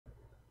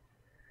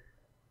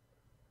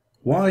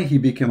why he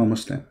became a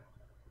Muslim.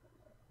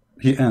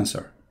 He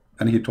answered,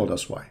 and he told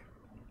us why.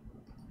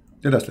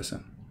 Let us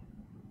listen.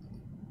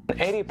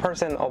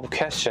 80% of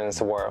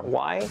questions were,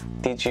 why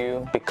did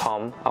you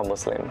become a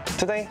Muslim?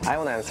 Today, I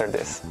will answer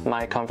this.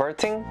 My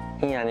converting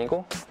이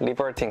아니고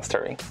reverting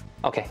story.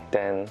 Okay,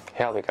 then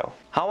here we go.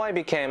 How I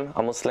became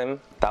a Muslim,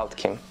 Daud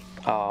Kim.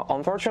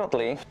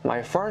 Unfortunately,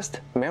 my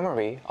first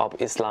memory of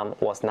Islam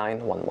was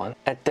 9/11.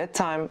 At that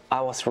time,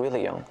 I was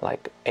really young,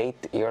 like 8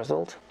 years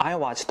old. I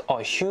watched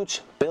a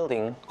huge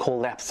building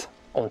collapse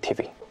on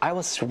TV. I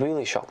was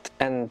really shocked,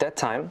 and that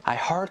time I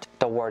heard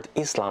the word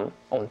Islam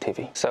on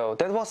TV. So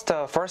that was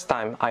the first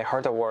time I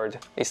heard the word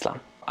Islam.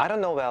 I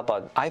don't know well,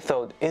 but I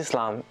thought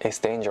Islam is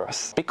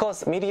dangerous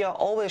because media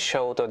always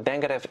show the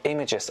negative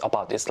images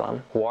about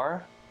Islam: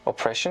 war,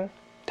 oppression,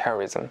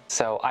 terrorism.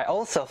 So I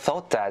also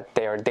thought that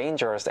they are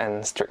dangerous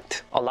and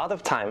strict. A lot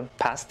of time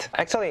passed.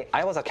 Actually,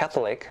 I was a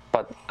Catholic,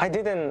 but I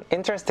didn't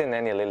interest in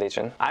any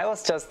religion. I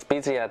was just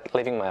busy at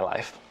living my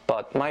life.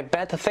 But my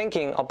bad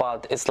thinking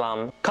about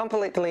Islam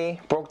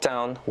completely broke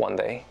down one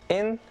day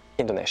in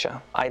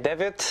Indonesia. I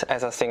debuted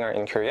as a singer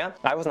in Korea.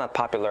 I was not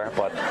popular,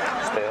 but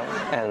still.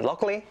 And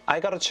luckily, I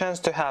got a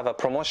chance to have a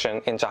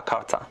promotion in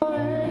Jakarta.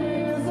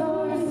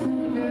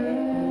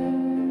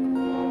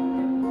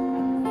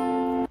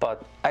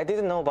 But I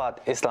didn't know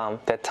about Islam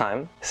that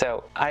time,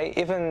 so I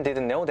even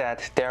didn't know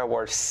that there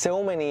were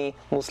so many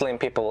Muslim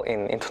people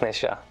in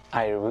Indonesia.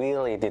 I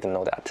really didn't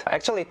know that.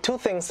 Actually, two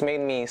things made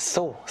me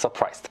so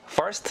surprised.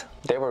 First,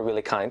 they were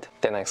really kind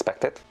than I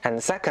expected.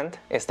 And second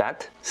is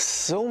that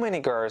so many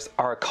girls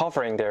are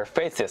covering their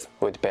faces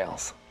with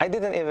veils. I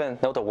didn't even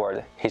know the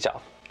word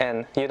hijab.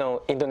 And you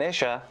know,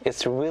 Indonesia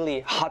is a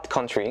really hot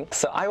country,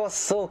 so I was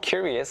so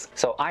curious.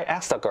 So I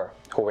asked a girl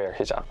who wear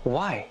hijab,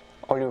 why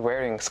are you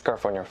wearing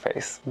scarf on your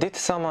face? Did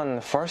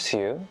someone force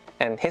you?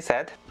 And he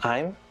said,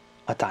 I'm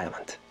a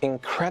diamond,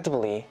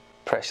 incredibly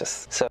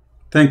precious. So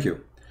thank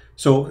you.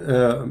 So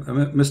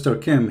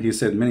Mr. Kim, he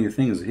said many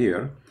things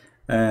here,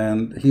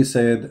 and he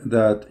said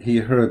that he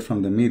heard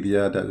from the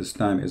media that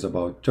Islam is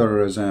about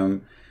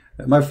terrorism.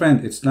 My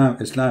friend,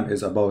 Islam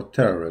is about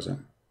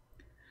terrorism.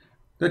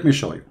 Let me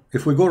show you.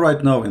 If we go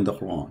right now in the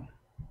Quran,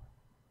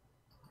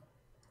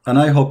 and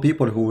I hope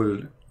people who will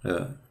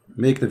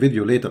make the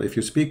video later, if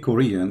you speak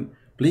Korean,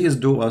 please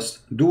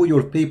do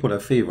your people a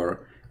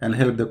favor and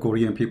help the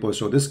Korean people,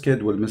 so this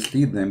kid will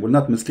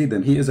not mislead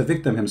them. He is a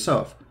victim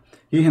himself.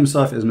 He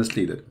himself is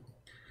misleaded.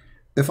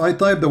 If I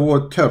type the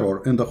word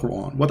terror in the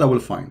Quran, what I will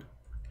find?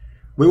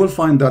 We will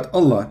find that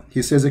Allah,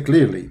 he says it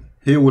clearly,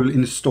 he will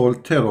install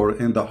terror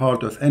in the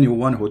heart of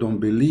anyone who don't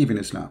believe in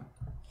Islam.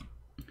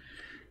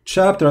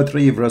 Chapter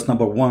 3, verse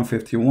number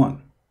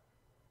 151.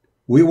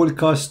 We will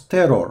cause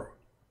terror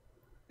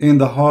in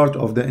the heart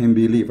of the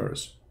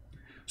unbelievers.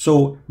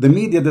 So the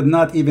media did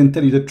not even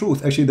tell you the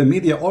truth. Actually, the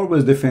media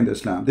always defend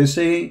Islam. They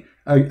say,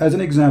 as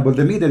an example,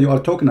 the media you are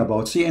talking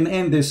about,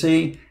 CNN, they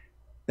say,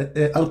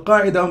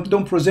 Al-Qaeda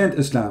don't present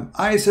Islam.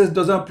 ISIS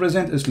does not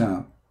present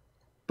Islam.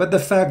 But the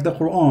fact, the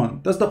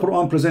Quran, does the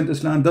Quran present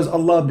Islam? Does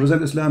Allah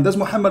present Islam? Does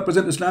Muhammad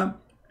present Islam?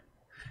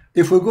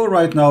 If we go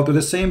right now to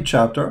the same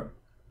chapter,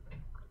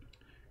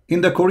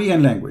 in the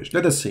Korean language,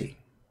 let us see.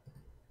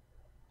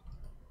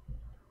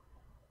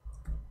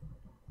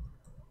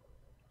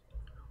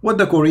 What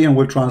the Korean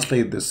will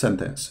translate this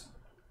sentence.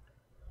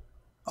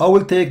 I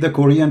will take the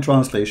Korean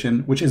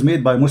translation, which is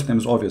made by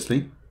Muslims,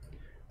 obviously,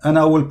 and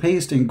I will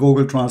paste in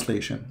Google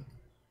Translation.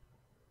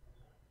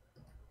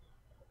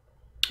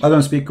 I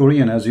don't speak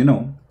Korean, as you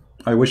know.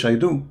 I wish I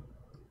do.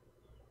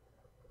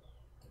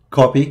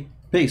 Copy,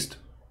 paste.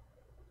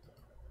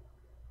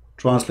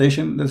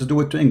 Translation, let's do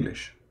it to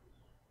English.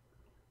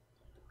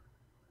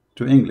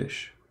 To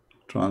English.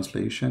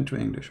 Translation to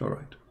English, all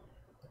right.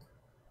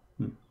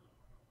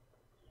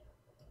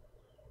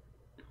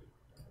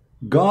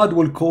 God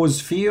will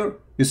cause fear.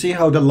 You see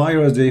how the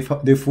liars, they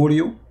fool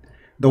you?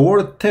 The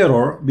word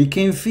terror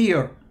became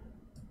fear.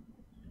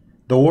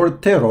 The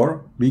word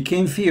terror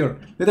became fear.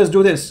 Let us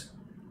do this.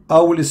 I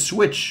will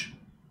switch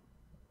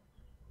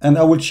and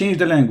I will change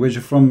the language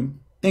from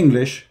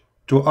English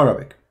to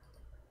Arabic.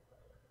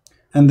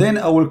 And then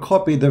I will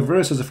copy the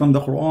verses from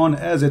the Quran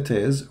as it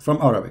is from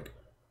Arabic.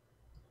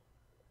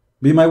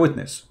 Be my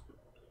witness.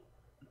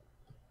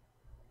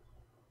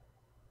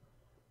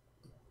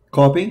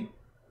 Copy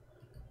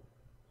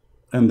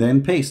and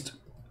then paste.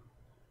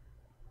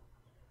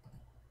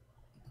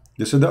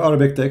 This is the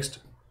Arabic text,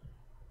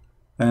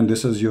 and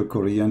this is your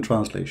Korean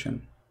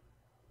translation.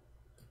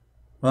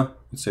 Well,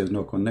 it says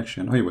no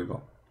connection. Here we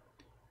go.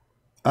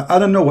 I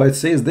don't know what it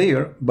says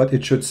there, but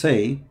it should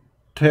say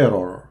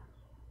terror.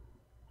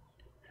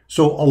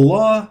 So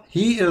Allah,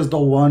 He is the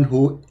one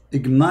who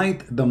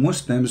ignite the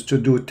Muslims to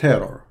do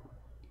terror.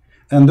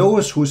 And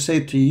those who say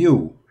to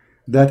you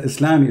that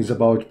Islam is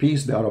about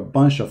peace, they are a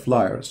bunch of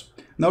liars.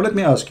 Now let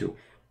me ask you,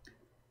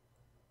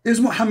 is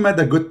Muhammad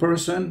a good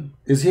person?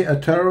 Is he a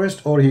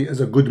terrorist, or he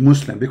is a good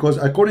Muslim? Because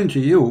according to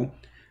you,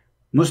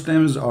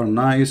 Muslims are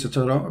nice,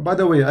 etc. By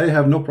the way, I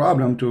have no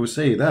problem to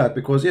say that,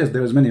 because yes,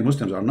 there is many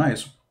Muslims are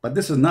nice, but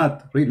this is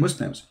not real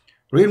Muslims.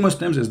 Real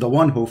Muslims is the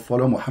one who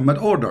follow Muhammad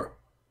order.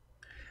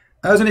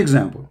 As an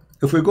example,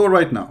 if we go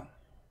right now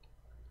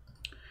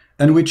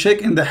and we check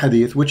in the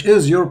hadith, which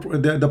is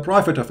the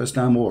Prophet of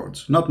Islam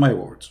words, not my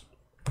words,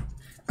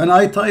 and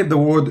I type the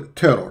word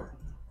terror,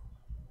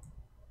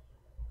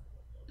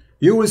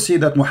 you will see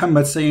that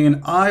Muhammad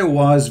saying, I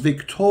was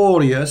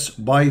victorious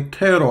by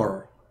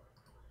terror.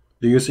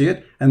 Do you see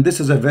it? And this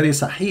is a very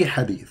sahih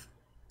hadith.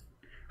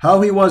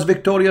 How he was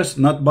victorious?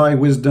 Not by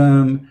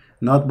wisdom,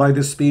 not by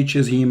the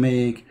speeches he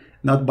make,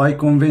 not by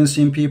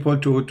convincing people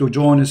to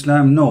join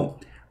Islam. No,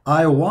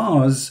 I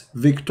was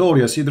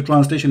victorious. See, the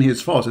translation here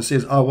is false. It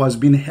says I was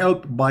being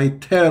helped by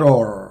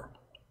terror.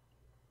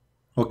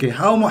 Okay,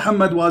 how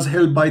Muhammad was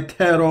helped by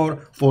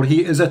terror? For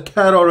he is a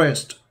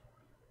terrorist.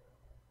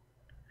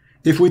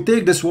 If we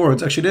take these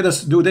words, actually let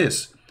us do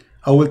this.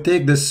 I will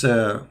take this,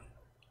 I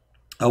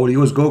will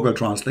use Google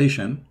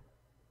translation.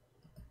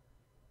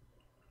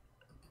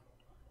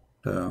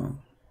 I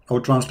will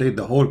translate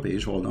the whole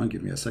page. Hold on,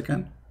 give me a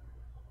second.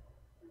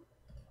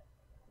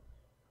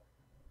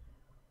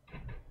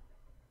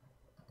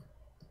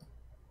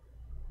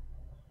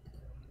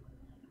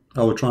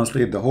 I will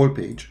translate the whole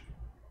page.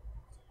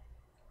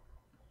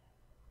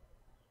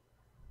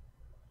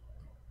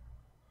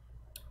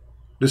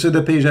 This is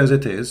the page as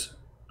it is,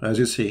 as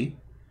you see,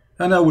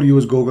 and I will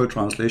use Google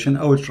translation.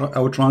 I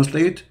will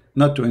translate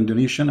not to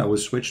Indonesian. I will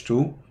switch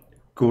to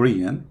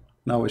Korean.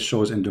 Now it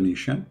shows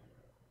Indonesian.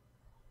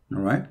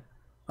 All right.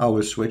 I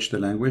will switch the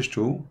language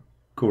to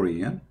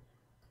Korean.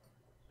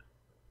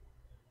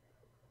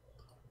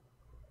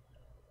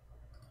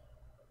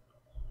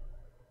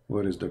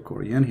 Where is the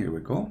Korean? Here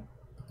we go.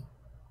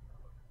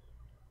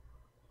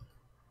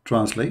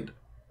 Translate.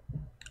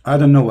 I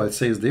don't know what it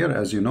says there.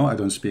 As you know, I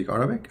don't speak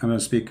Arabic. I don't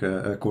speak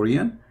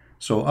Korean.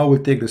 So I will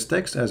take this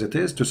text as it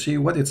is to see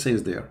what it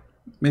says there.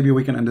 Maybe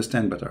we can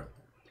understand better.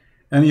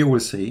 And you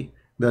will see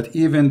that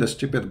even the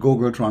stupid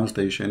Google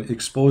translation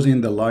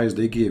exposing the lies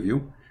they gave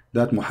you,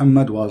 that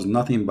Muhammad was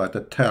nothing but a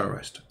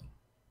terrorist.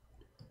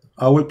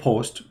 I will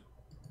post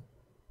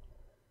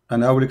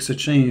and I will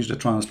exchange the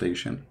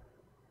translation.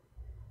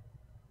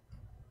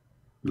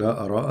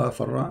 لا أراء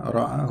فرع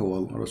رأى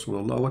هو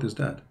رسول الله. What is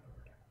that?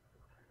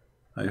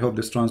 I hope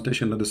this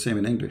translation is not the same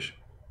in English.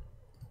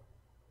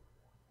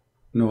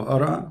 No,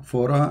 ara,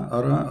 fora,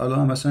 ara,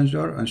 Allah,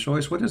 messenger, and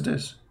choice. What is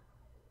this?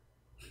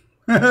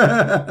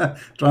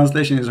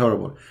 Translation is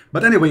horrible.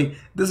 But anyway,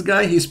 this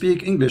guy, he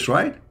speak English,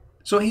 right?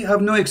 So he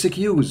have no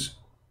excuse.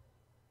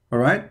 All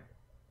right?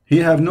 He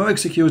have no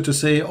excuse to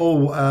say,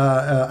 oh,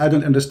 I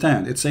don't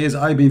understand. It says,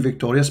 I've been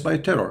victorious by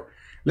terror.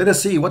 Let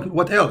us see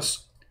what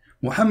else.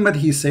 Muhammad,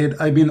 he said,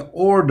 I've been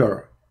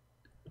ordered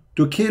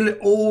to kill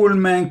all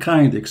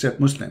mankind except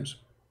Muslims.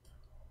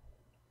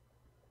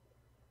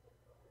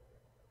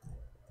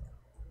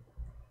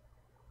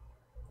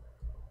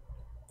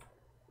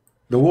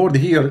 The word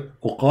here,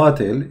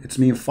 uqatil, it's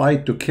mean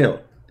fight, to kill.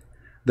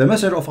 The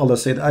Messenger of Allah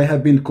said, I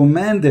have been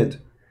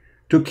commanded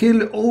to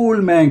kill all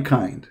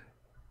mankind,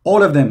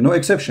 all of them, no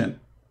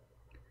exception,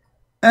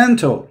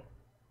 until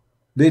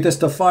they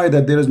testify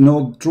that there is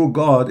no true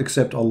God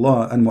except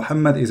Allah and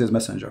Muhammad is his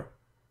messenger.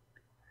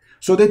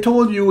 So they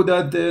told you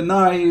that they're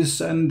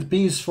nice and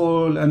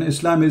peaceful and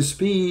Islam is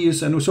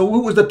peace. And so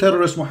who was the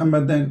terrorist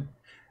Muhammad then?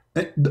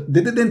 They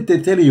didn't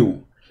tell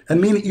you. I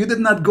mean, you did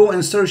not go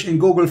and search in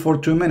Google for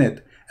 2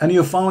 minutes and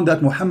you found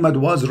that Muhammad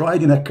was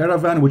riding a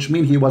caravan, which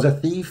means he was a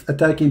thief,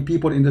 attacking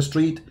people in the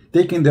street,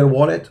 taking their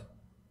wallet.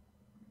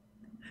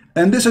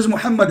 And this is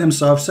Muhammad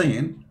himself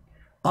saying,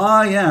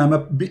 I am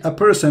a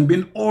person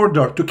being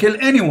ordered to kill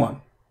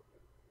anyone.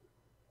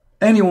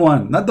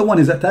 Anyone, not the one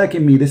is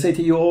attacking me. They say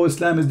to you, oh,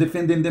 Islam is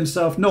defending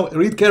themselves. No,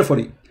 read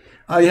carefully.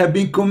 I have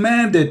been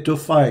commanded to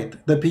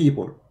fight the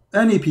people,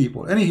 any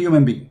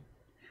human being.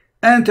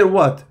 Until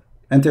what?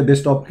 Until they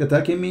stop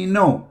attacking me?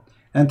 No.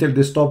 Until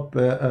they stop,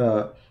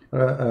 launching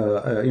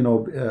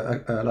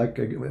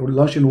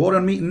war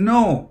on me?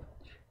 No.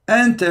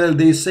 Until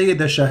they say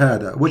the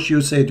shahada, which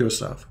you say to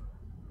yourself.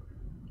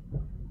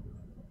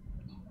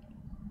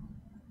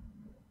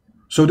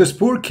 So this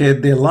poor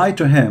kid, they lied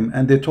to him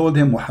and they told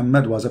him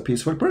Muhammad was a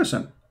peaceful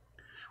person.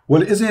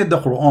 Well, isn't it the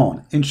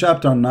Quran in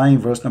chapter 9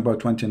 verse number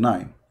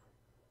 29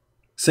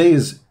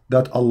 says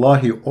that Allah,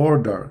 he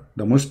ordered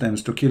the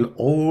Muslims to kill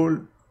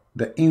all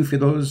the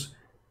infidels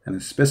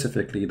and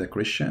specifically the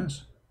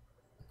Christians?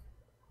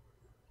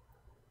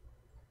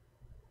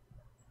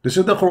 This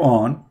is the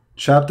Quran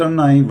chapter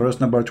 9 verse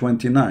number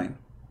 29.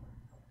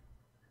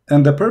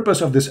 And the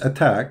purpose of this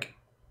attack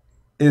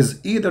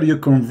is either you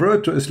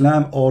convert to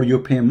Islam or you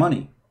pay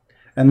money.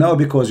 And now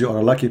because you are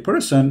a lucky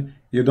person,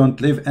 you don't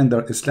live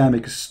under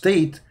Islamic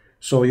state,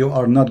 so you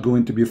are not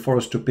going to be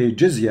forced to pay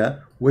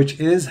jizya, which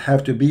is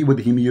have to be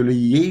with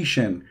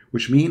humiliation,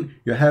 which means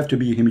you have to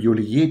be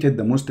humiliated.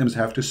 The Muslims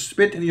have to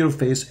spit in your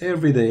face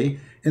every day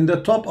in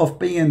the top of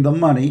paying the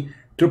money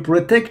to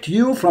protect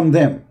you from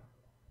them.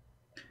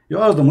 You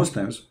ask the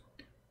Muslims,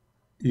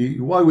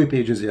 why we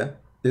pay jizya?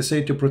 They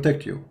say to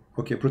protect you.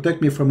 Okay,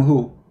 protect me from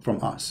who?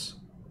 From us.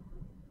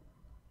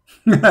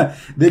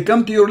 They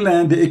come to your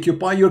land, they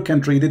occupy your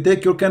country, they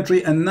take your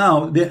country, and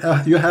now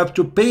you have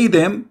to pay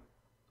them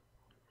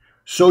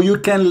so you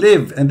can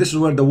live. And this is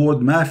where the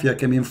word mafia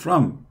came in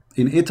from,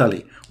 in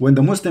Italy. When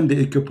the Muslim,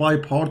 they occupy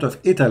part of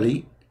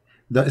Italy,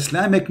 the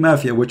Islamic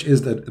mafia, which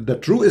is the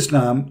true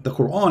Islam, the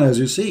Quran, as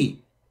you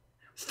see,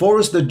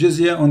 forced the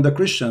jizya on the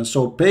Christians,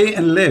 so pay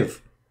and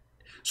live.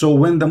 So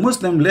when the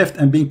Muslim left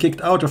and being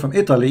kicked out from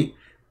Italy,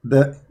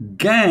 the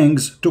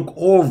gangs took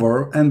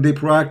over and they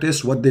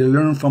practiced what they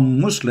learned from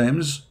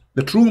Muslims,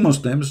 the true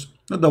Muslims,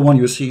 not the one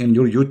you see in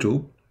your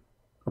YouTube,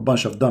 a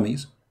bunch of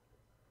dummies.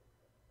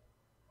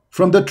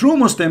 From the true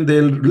Muslim, they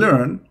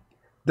learn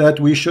that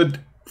we should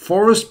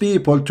force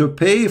people to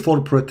pay for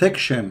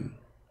protection.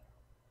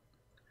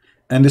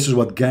 And this is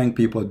what gang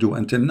people do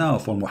until now.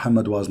 For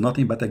Muhammad was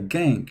nothing but a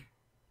gang.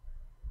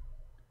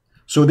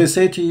 So they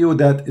say to you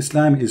that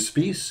Islam is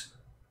peace.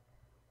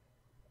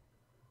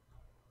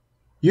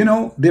 You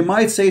know, they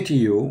might say to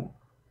you,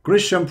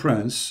 Christian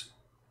Prince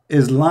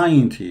is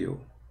lying to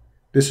you.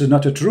 This is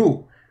not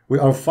true. We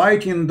are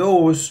fighting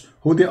those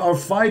who they are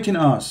fighting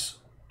us.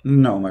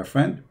 No, my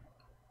friend.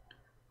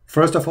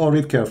 First of all,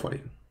 read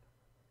carefully.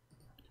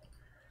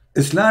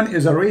 Islam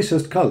is a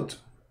racist cult.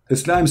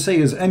 Islam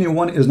says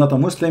anyone is not a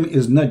Muslim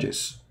is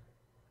najis.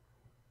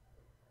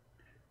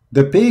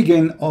 The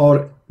pagan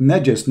are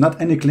najis,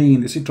 not any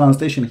clean. You see,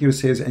 translation here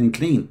says any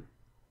clean.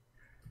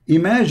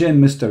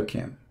 Imagine, Mr.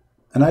 Kim.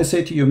 And I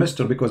say to you,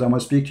 Mr., because I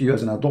must speak to you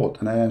as an adult,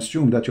 and I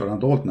assume that you're an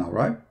adult now,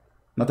 right?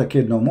 Not a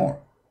kid no more.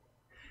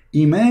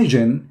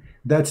 Imagine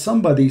that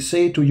somebody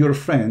say to your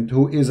friend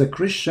who is a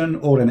Christian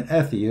or an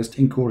atheist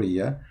in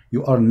Korea,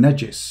 you are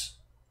najis.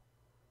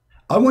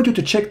 I want you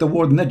to check the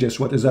word najis.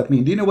 What does that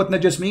mean? Do you know what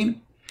najis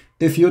mean?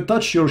 If you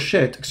touch your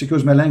shit,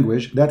 excuse my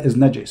language, that is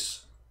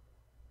najis.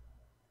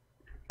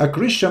 A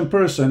Christian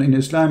person in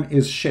Islam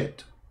is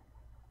shit.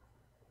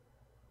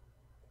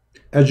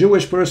 A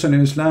Jewish person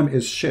in Islam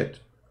is shit.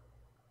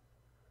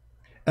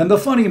 And the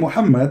funny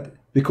Muhammad,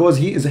 because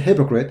he is a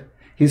hypocrite,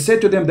 he said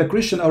to them, the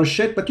Christian are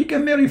shit, but you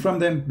can marry from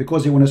them,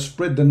 because he want to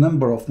spread the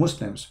number of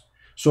Muslims.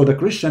 So the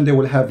Christian, they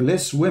will have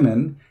less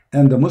women,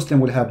 and the Muslim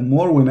will have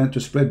more women to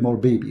spread more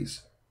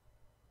babies.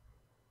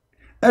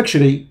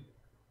 Actually,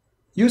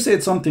 you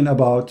said something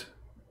about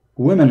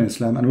women in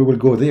Islam, and we will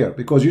go there,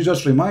 because you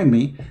just remind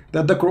me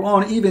that the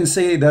Quran even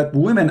say that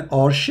women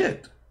are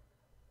shit.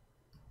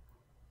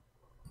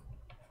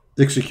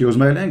 Excuse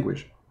my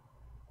language.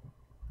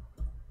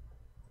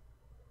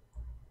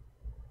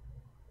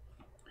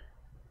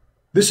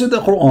 This is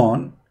the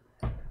Quran.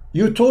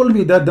 You told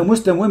me that the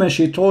Muslim women,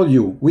 she told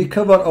you, we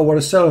cover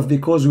ourselves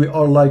because we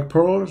are like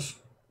pearls.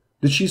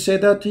 Did she say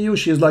that to you?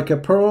 She is like a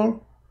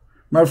pearl?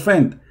 My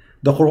friend,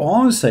 the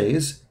Quran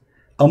says,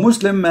 a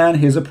Muslim man,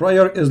 his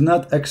prayer is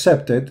not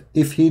accepted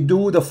if he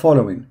do the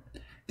following.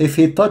 If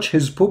he touch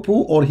his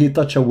poo-poo or he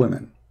touch a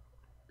woman.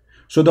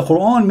 So the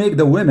Quran make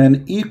the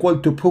women equal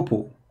to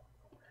poo-poo.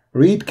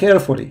 Read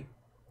carefully.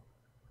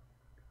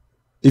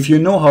 If you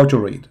know how to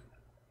read.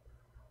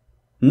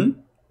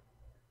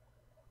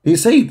 He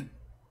said,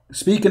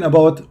 speaking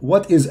about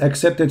what is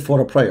accepted for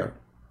a prayer.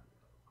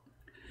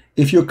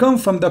 If you come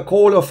from the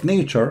call of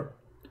nature,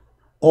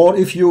 or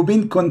if you've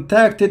been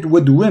contacted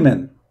with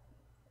women,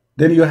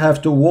 then you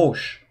have to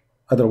wash.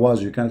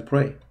 Otherwise, you can't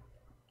pray.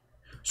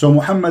 So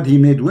Muhammad, he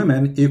made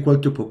women equal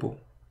to poo-poo.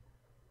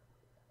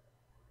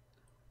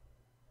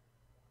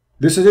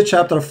 This is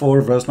chapter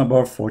 4, verse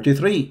number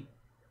 43.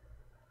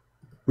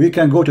 We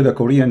can go to the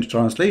Korean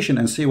translation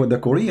and see what the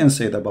Koreans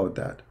said about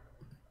that.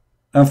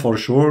 And for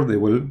sure, they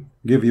will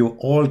give you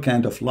all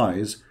kind of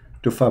lies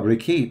to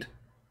fabricate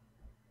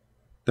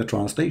the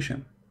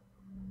translation.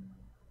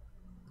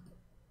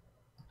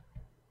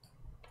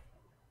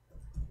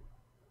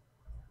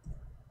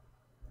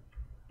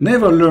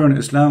 Never learn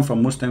Islam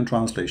from Muslim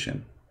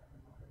translation.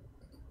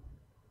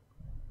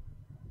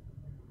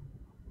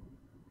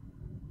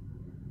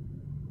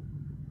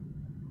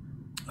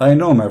 I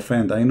know, my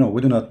friend, I know.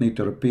 We do not need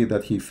to repeat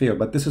that he failed,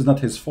 but this is not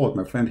his fault,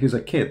 my friend. He's a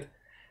kid.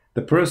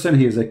 The person,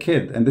 he is a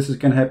kid, and this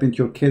can happen to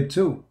your kid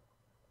too.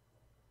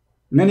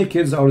 Many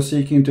kids are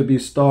seeking to be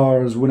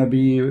stars, want to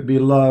be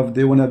loved,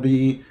 they want to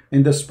be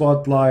in the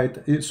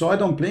spotlight. So I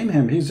don't blame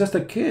him. He's just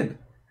a kid.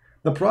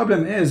 The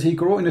problem is he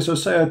grew in a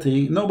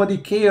society, nobody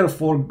care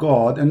for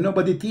God, and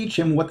nobody teach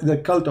him what the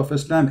cult of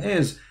Islam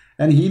is.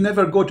 And he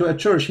never go to a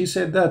church. He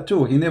said that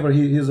too.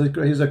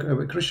 He's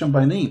a Christian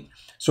by name.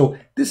 So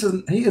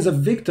he is a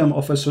victim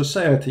of a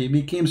society,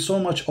 became so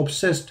much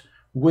obsessed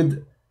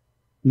with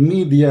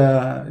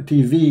media,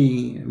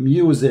 TV,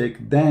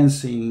 music,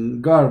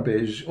 dancing,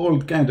 garbage,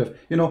 all kind of,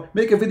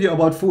 make a video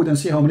about food and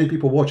see how many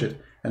people watch it,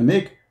 and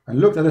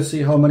look at it,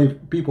 see how many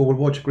people will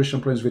watch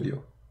Christian Prince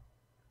video.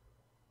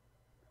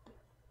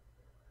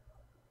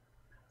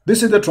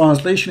 This is the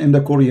translation in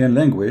the Korean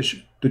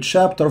language to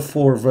chapter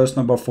 4, verse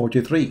number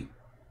 43.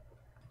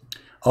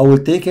 I will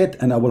take it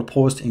and I will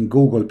post in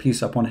Google,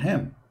 peace upon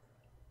him.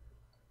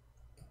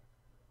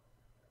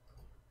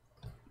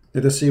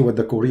 Let us see what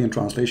the Korean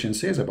translation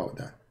says about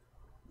that.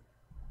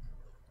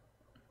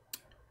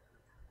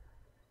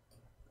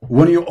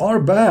 When you are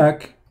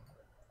back,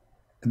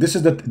 this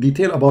is the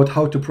detail about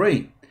how to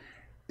pray.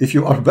 If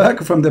you are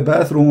back from the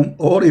bathroom,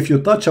 or if you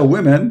touch a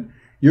woman,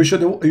 you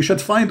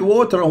should find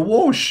water and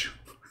wash.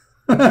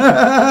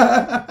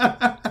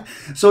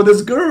 So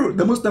this girl,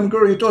 the Muslim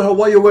girl, you told her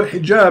why you wear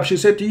hijab. She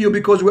said to you,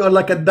 because we are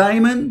like a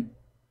diamond.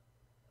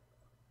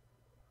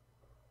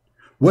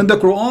 When the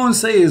Quran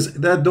says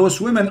that those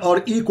women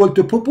are equal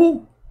to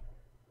poo-poo,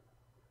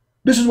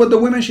 this is what the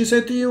women, she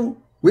said to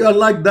you, we are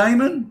like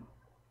diamond.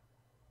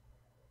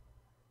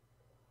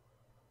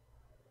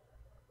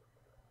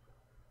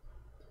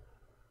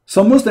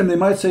 Some Muslim, they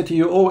might say to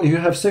you, oh, if you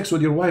have sex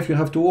with your wife, you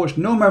have to wash.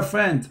 No, my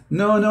friend.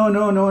 No, no,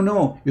 no, no,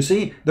 no. You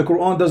see, the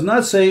Quran does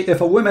not say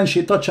if a woman,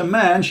 she touch a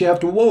man, she have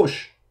to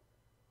wash.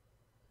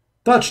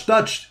 Touch,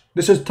 touch.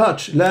 This is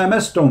touch. La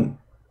mastum.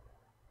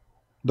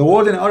 The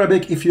word in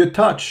Arabic, if you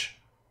touch.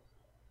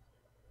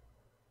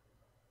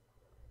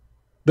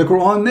 The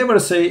Quran never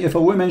say if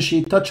a woman,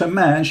 she touch a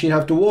man, she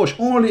have to wash.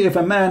 Only if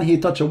a man, he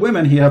touch a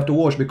woman, he have to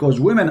wash,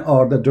 because women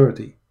are the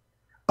dirty,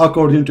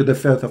 according to the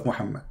faith of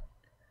Muhammad.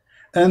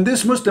 And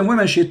this Muslim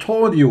woman, she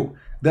told you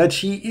that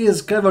she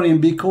is covering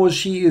because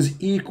she is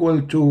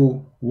equal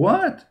to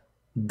what?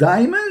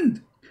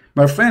 Diamond?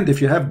 My friend,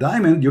 if you have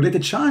diamond, you let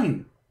it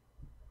shine.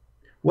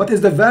 What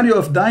is the value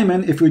of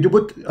diamond if you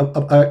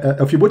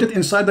put it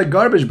inside the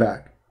garbage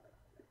bag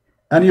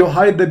and you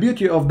hide the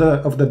beauty of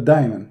the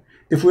diamond?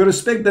 If we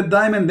respect the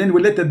diamond, then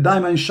we let the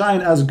diamond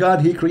shine as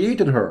God, he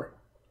created her,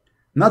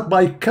 not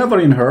by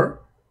covering her,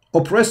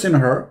 oppressing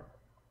her.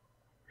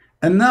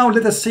 And now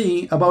let us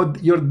see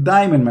about your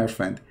diamond, my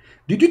friend.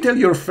 Did you tell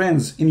your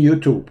friends in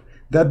YouTube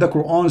that the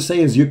Quran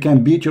says you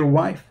can beat your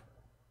wife?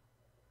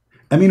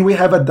 I mean, we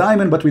have a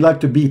diamond, but we like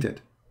to beat it.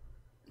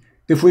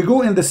 If we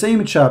go in the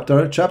same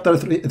chapter, chapter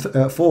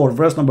 4,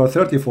 verse number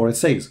 34, it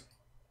says,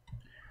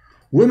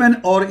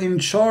 women are in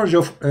charge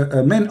of,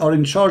 men are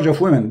in charge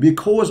of women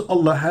because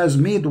Allah has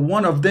made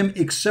one of them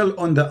excel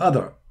on the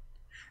other.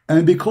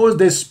 And because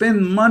they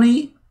spend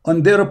money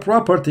on their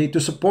property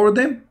to support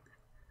them.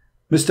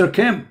 Mr.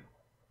 Kim,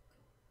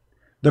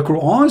 the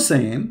Quran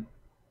saying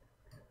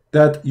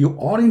that you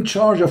are in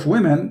charge of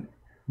women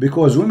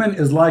because women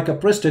is like a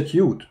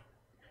prostitute.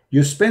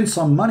 You spend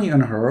some money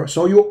on her,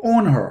 so you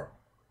own her.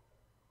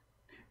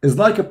 It's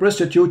like a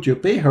prostitute, you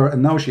pay her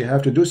and now she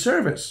have to do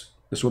service.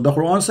 That's what the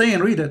Quran saying,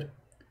 read it.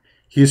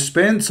 He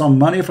spent some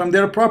money from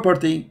their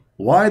property.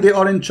 Why they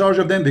are in charge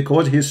of them?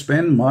 Because he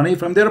spent money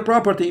from their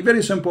property.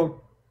 Very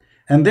simple.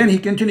 And then he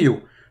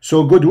continue.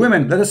 So good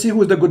women, let us see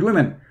who is the good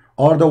women,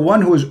 are the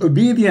one who is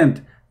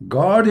obedient,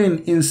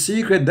 guarding in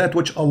secret that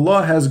which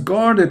Allah has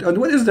guarded. And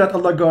what is that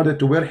Allah guarded?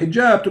 To wear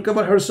hijab, to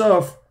cover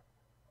herself,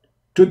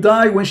 to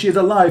die when she is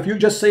alive. You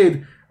just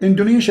said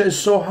Indonesia is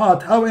so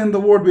hot. How in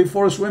the world we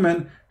force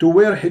women to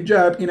wear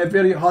hijab in a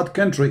very hot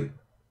country?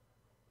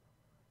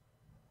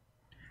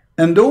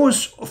 And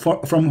those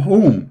from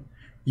whom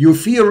you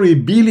fear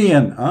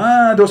rebellion,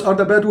 those are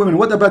the bad women.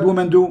 What the bad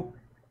women do?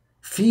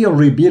 Fear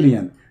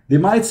rebellion. They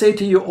might say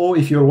to you, oh,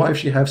 if your wife,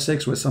 she have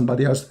sex with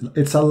somebody else,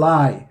 it's a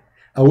lie.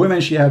 A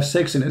woman, she have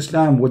sex in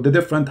Islam with a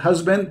different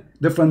husband,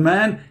 different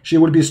man, she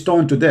will be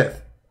stoned to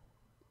death.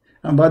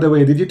 And by the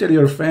way, did you tell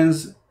your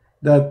friends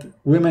that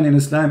women in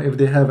Islam, if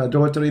they have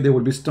adultery, they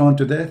will be stoned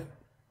to death?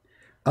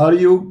 Are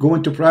you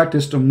going to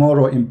practice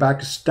tomorrow in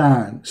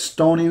Pakistan,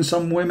 stoning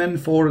some women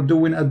for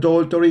doing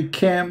adultery,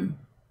 Kim?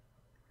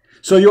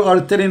 So you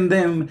are telling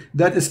them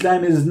that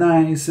Islam is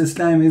nice,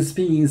 Islam is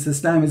peace,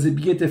 Islam is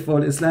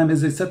beautiful, Islam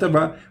is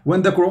etc.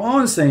 When the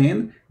Quran is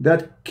saying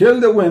that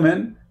kill the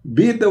women,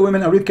 beat the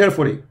women, and read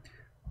carefully.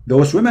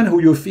 Those women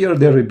who you fear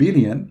their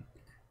rebellion,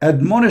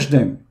 admonish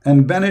them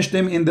and banish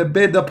them in the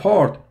bed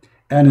apart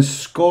and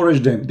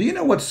scourge them. Do you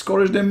know what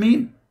scourge them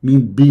mean?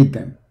 Mean beat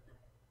them.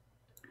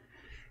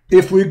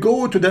 If we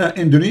go to the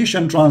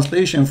Indonesian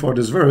translation for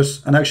this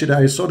verse, and actually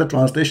I saw the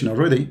translation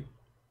already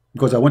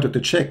because I wanted to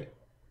check.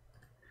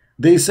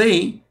 They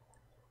say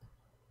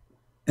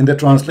in the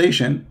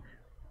translation,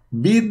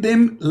 beat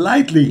them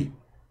lightly.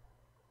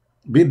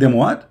 Beat them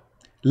what?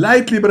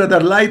 Lightly, brother,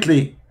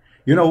 lightly.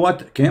 You know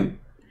what, Kim?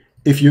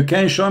 If you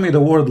can show me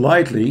the word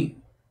lightly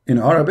in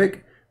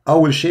Arabic, I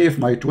will shave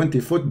my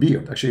 20-foot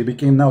beard. Actually, it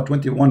became now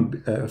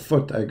 21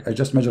 foot. I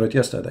just measured it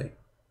yesterday.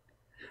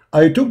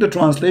 I took the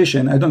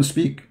translation. I don't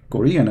speak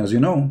Korean, as you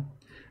know.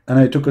 And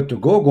I took it to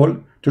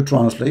Google to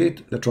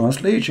translate the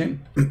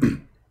translation.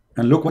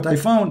 And look what I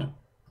found.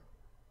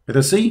 Let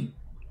us see.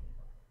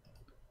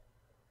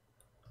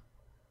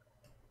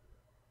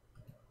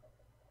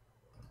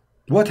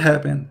 What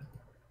happened?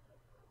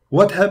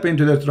 What happened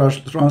to the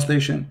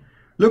translation?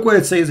 Look what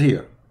it says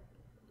here.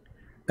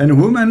 And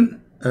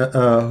women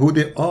who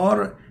they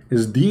are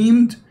is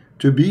deemed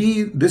to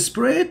be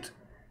desperate.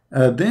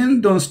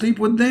 Then don't sleep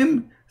with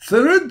them.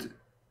 Third,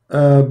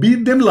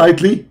 beat them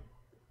lightly.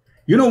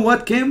 You know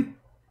what, Kim?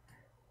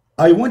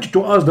 I want you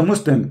to ask the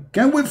Muslim,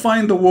 can we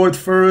find the word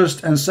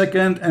first and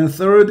second and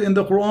third in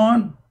the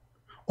Quran?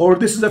 Or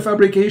this is a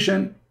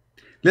fabrication?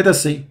 Let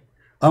us see.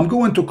 I'm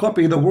going to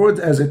copy the word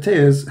as it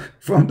is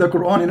from the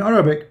Quran in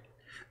Arabic.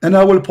 and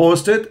I will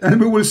post it, and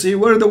we will see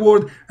where the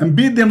word, and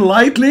beat them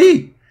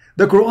lightly.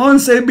 The Quran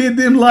say beat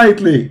them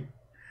lightly.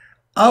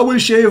 I will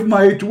shave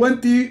my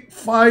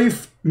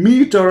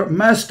 25-meter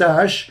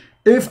mustache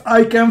if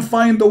I can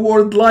find the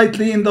word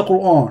lightly in the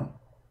Quran.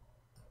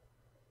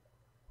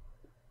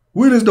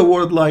 Where is the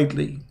word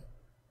lightly?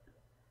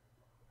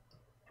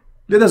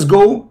 Let us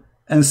go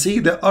and see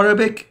the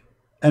Arabic,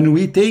 and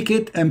we take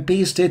it and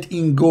paste it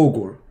in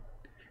Google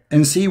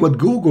and see what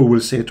Google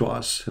will say to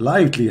us.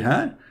 Lightly,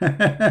 huh?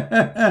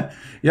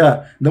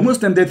 Yeah, the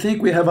Muslim, they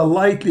think we have a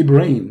lightly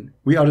brain.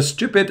 We are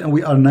stupid and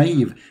we are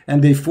naive,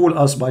 and they fool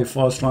us by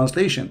false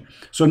translation.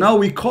 So now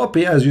we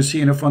copy, as you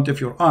see in front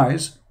of your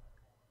eyes,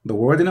 the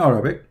word in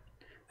Arabic,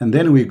 and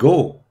then we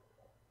go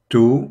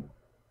to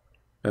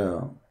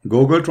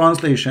Google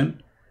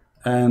Translation,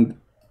 and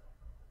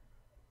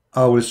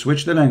I will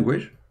switch the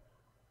language,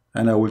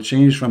 and I will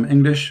change from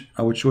English,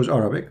 I will choose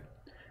Arabic,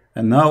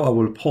 and now I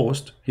will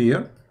post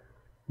here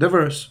the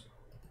verse.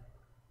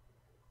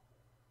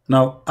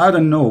 Now I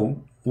don't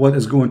know what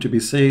is going to be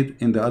said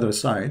in the other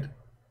side.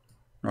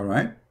 All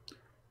right,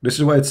 this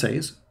is what it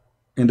says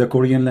in the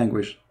Korean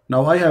language.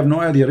 Now I have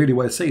no idea really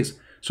what it says.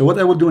 So what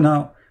I will do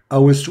now, I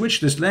will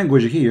switch this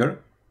language here.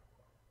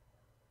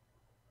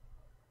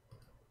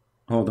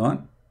 Hold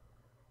on.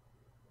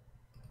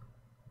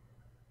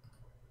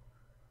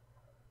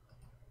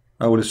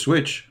 I will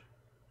switch,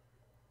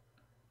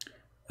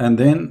 and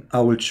then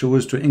I will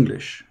choose to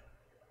English.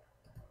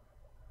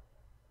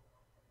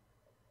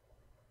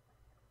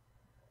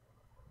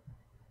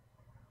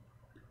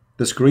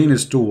 The screen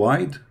is too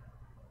wide.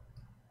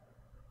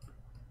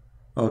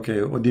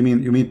 Okay, what do you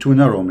mean? You mean too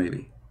narrow,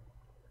 maybe?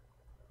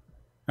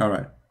 All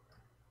right.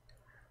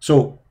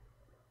 So,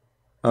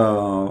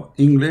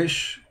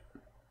 English.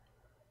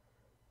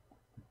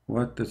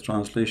 What the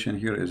translation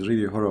here is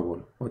really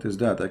horrible. What is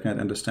that? I can't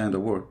understand the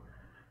word.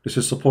 This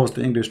is supposed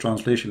to English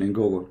translation in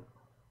Google.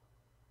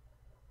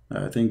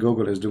 I think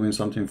Google is doing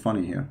something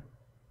funny here.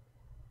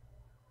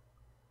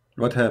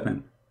 What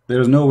happened?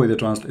 There is no way the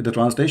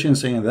translation is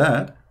saying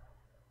that.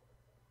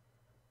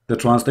 The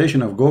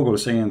translation of Google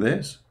is saying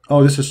this.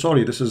 Oh, this is,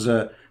 sorry, this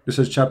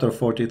is chapter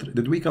 43.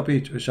 Did we copy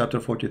chapter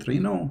 43?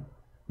 No,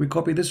 we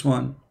copied this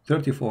one,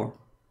 34.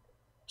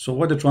 So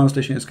what the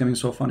translation is coming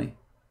so funny?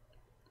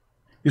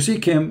 You see,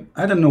 Kim,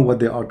 I don't know what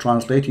they are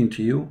translating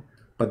to you,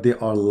 but they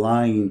are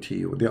lying to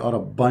you. They are a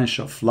bunch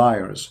of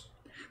liars.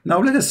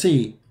 Now let us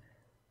see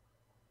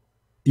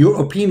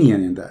your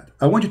opinion in that.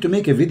 I want you to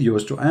make a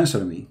videos to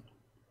answer me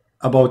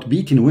about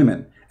beating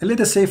women. And let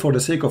us say, for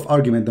the sake of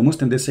argument, the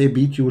Muslim, they say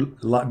beat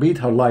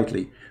her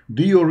lightly.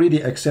 Do you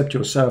really accept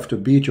yourself to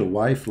beat your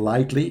wife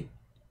lightly?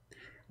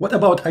 What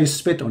about I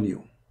spit on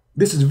you?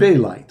 This is very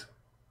light.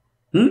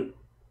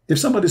 If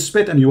somebody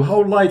spit on you,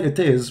 how light it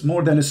is,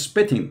 more than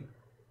spitting.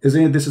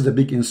 Isn't it, this is a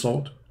big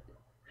insult?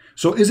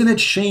 So isn't it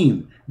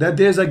shame that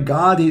there's a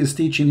God he is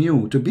teaching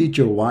you to beat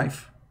your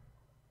wife?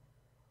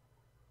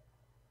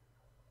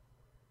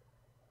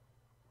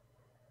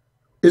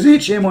 Is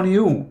it shame on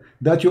you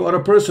that you are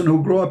a person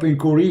who grew up in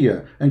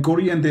Korea, and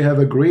Korean, they have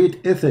a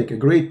great ethic,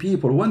 great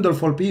people,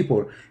 wonderful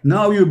people.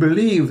 Now you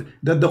believe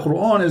that the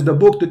Quran is the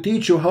book to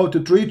teach you how to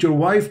treat your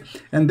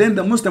wife, and then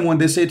the Muslim, when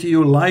they say to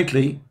you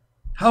lightly,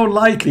 how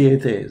lightly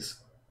it is.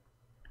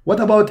 What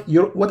about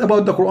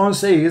the Quran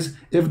says,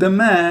 if the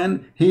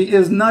man, he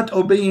is not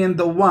obeying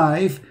the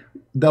wife,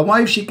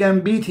 she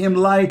can beat him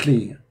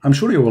lightly. I'm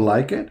sure you will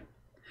like it.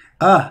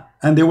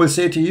 And they will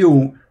say to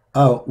you,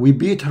 oh, we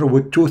beat her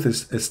with tooth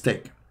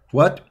stick.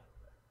 What?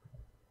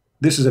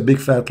 This is a big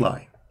fat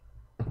lie.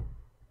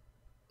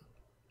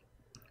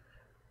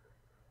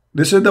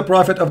 This is the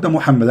Prophet of the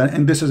Muhammad,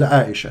 and this is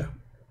Aisha.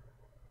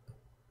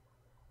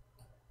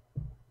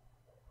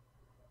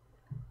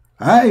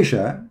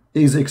 Aisha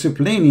is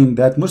explaining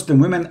that Muslim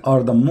women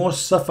are the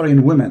most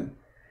suffering women.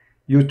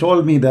 You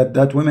told me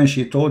that woman,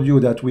 she told you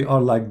that we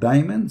are like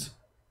diamonds.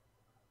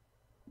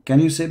 Can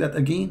you say that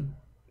again,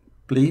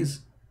 please?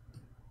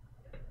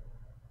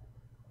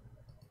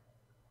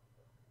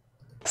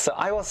 So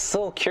I was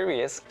so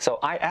curious, so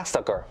I asked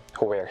a girl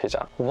who wear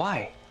hijab,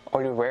 why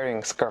are you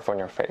wearing scarf on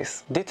your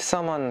face? Did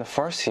someone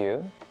force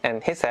you?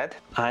 And he said,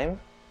 I'm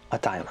a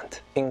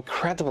diamond,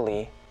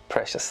 incredibly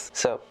precious.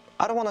 So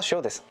I don't want to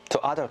show this to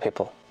other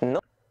people.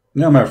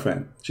 No, my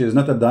friend, she is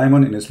not a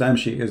diamond. In Islam,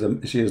 she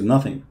is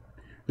nothing.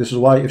 This is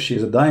why if she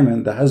is a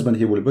diamond, the husband,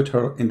 he will put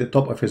her in the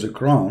top of his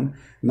crown,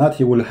 not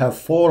he will have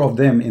 4 of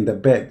them in the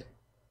bed.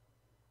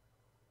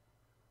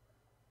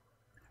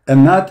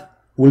 And not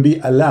will be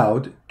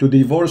allowed to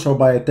divorce her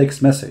by a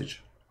text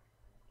message,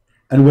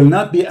 and will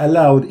not be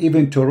allowed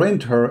even to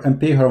rent her and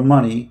pay her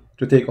money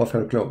to take off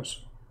her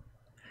clothes,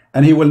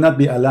 and he will not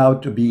be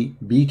allowed to be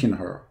beating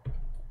her.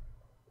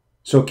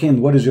 So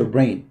Kim, what is your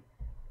brain?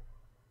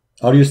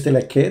 Are you still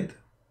a kid,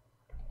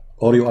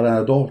 or you are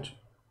an adult?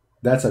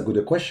 That's a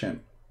good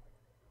question.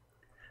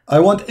 I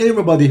want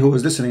everybody who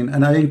is listening,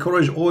 and I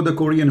encourage all the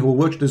Korean who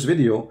watch this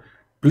video,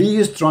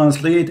 please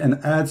translate and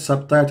add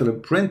subtitle,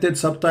 printed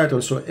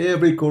subtitle, so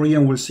every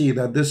Korean will see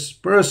that this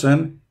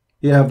person,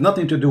 he have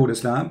nothing to do with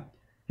Islam.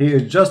 He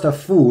is just a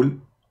fool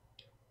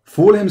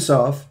fool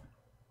himself,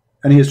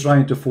 and he is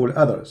trying to fool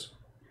others.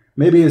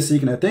 Maybe he's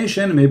seeking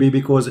attention, maybe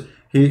because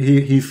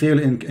he failed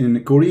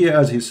in Korea,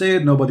 as he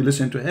said, nobody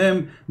listened to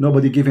him,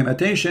 nobody gave him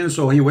attention,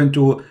 so he went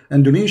to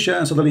Indonesia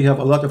and suddenly he have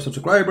a lot of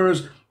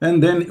subscribers,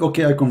 and then,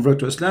 okay, I convert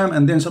to Islam,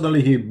 and then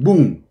suddenly he,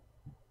 boom.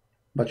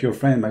 But your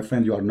friend, my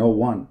friend, you are no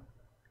one,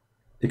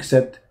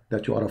 except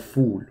that you are a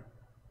fool.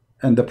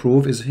 And the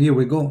proof is, here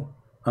we go.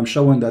 I'm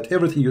showing that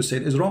everything you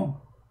said is wrong.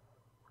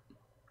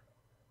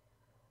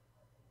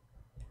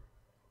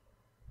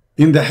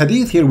 In the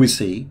hadith here we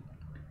see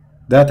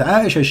that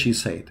Aisha, she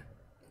said,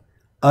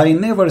 I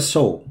never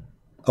saw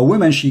a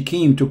woman, she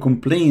came to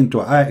complain to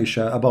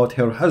Aisha about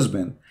her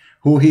husband,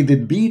 who he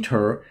did beat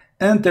her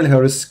until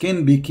her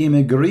skin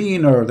became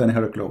greener than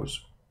her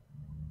clothes.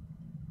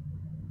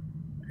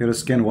 Her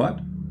skin what?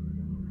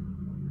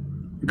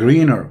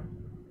 Greener.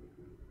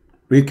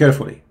 Read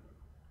carefully.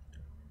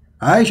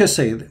 Aisha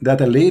said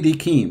that a lady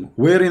came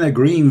wearing a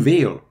green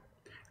veil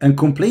and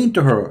complained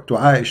to her, to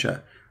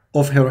Aisha,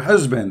 of her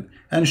husband,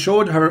 and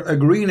showed her a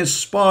green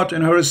spot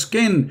in her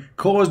skin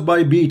caused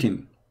by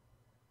beating.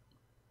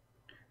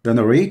 The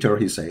narrator,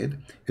 he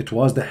said, it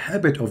was the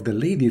habit of the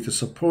lady to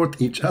support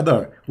each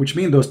other, which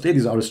means those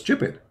ladies are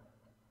stupid.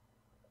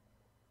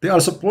 They are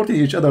supporting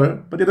each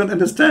other, but they don't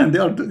understand.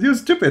 They're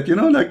stupid, you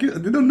know, like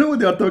they don't know what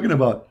they are talking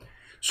about.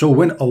 So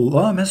when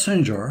Allah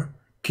Messenger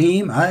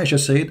came, Aisha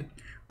said,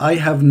 I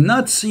have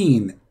not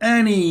seen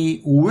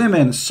any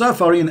women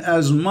suffering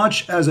as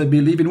much as I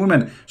believe in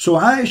women. So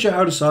Aisha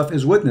herself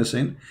is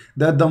witnessing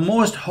that the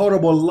most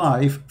horrible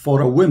life for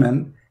a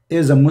woman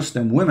is a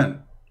Muslim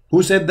woman.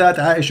 Who said that?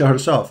 Aisha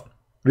herself.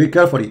 Read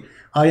carefully.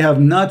 I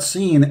have not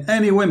seen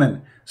any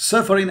women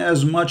suffering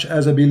as much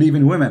as I believe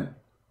in women.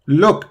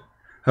 Look,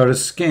 her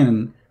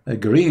skin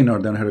greener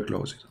than her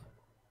clothes.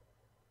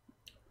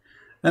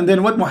 And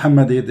then what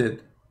Muhammad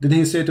did? Did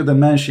he say to the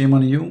man, shame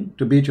on you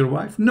to beat your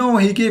wife? No,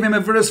 he gave him a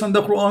verse from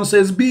the Quran,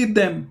 says beat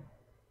them.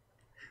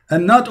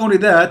 And not only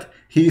that,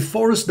 he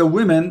forced the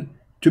women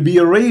to be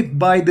raped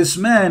by this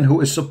man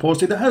who is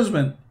supposedly the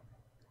husband.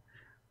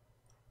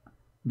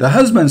 The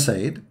husband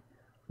said,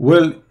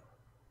 well,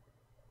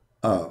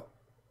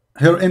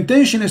 her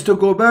intention is to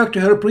go back to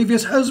her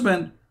previous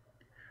husband.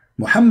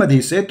 Muhammad,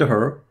 he said to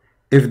her,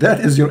 if that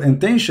is your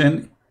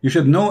intention, you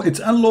should know it's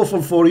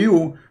unlawful for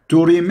you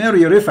to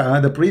remarry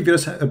Rif'a, the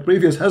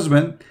previous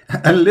husband,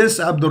 unless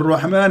Abdul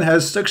Rahman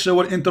has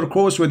sexual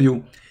intercourse with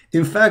you.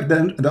 In fact,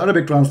 the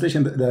Arabic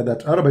translation,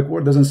 that Arabic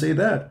word doesn't say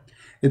that.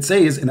 It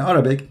says in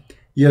Arabic,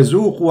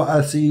 يَزُوقُ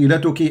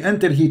عَسِيلَتُكِ,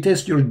 until he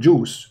tastes your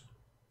juice,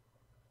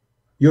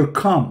 your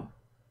cum.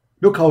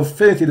 Look how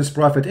filthy this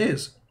prophet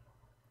is.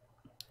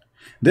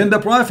 Then the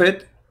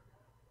prophet,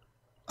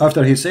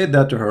 after he said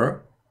that to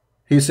her,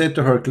 he said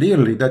to her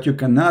clearly that you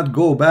cannot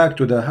go back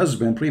to the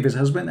husband, previous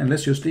husband,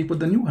 unless you sleep with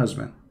the new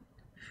husband.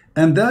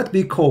 And that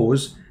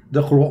because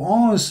the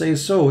Quran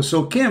says so.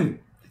 So Kim,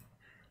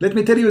 let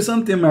me tell you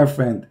something, my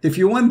friend. If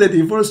you want to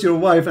divorce your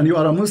wife and you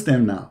are a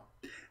Muslim now,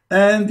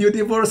 and you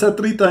divorce her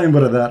 3 times,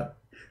 brother,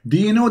 do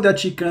you know that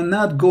she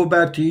cannot go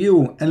back to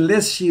you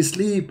unless she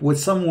sleep with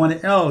someone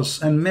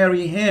else and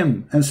marry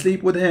him and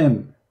sleep with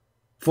him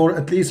for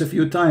at least a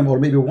few times, or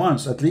maybe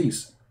once at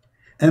least,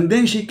 and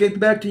then she get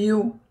back to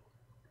you?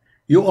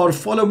 You are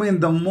following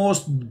the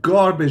most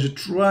garbage,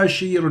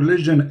 trashy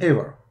religion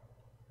ever.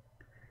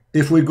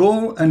 If we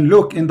go and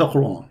look in the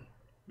Quran,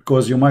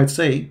 because you might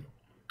say,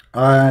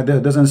 that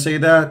doesn't say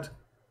that.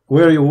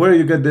 Where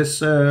you get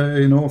this,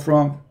 you know,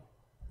 from?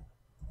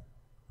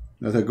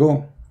 Let it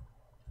go.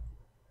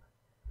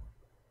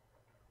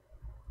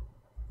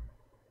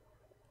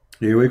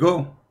 Here we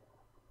go.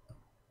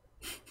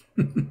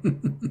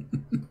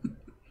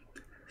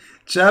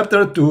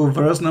 Chapter 2,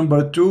 verse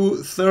number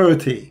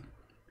 230.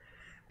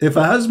 If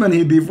a husband,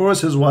 he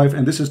divorced his wife,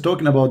 and this is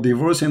talking about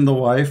divorcing the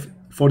wife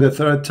for the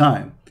 3rd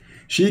time,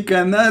 she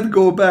cannot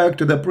go back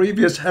to the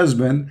previous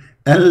husband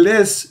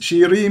unless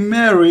she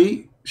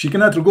remarry. She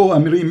cannot go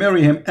and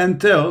remarry him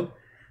until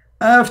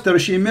after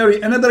she marry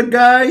another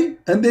guy,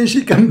 and then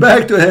she come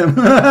back to him.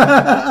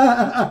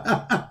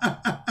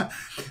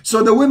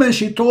 So the women,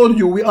 she told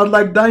you, we are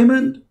like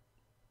Diamond.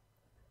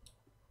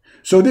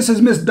 So this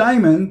is Miss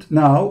Diamond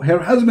now. Her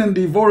husband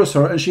divorced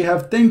her and she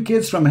have 10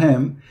 kids from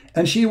him,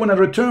 and she want to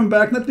return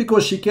back, not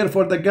because she care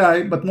for the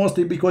guy, but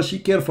mostly because she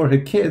care for her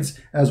kids,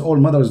 as all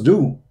mothers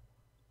do.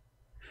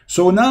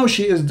 So now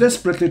she is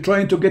desperately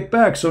trying to get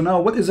back. So now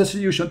what is the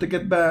solution to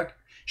get back?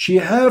 She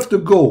have to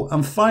go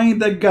and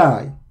find the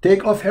guy,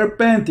 take off her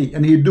panty,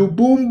 and he do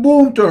boom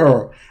boom to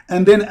her,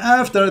 and then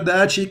after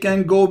that she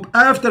can go,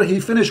 after he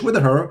finished with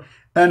her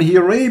and he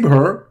rape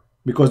her,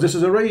 because this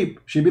is a rape.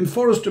 She's been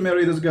forced to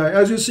marry this guy.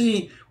 As you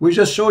see, we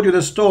just showed you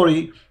the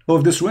story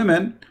of this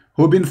woman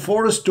who been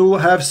forced to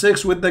have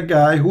sex with the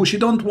guy who she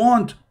don't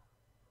want.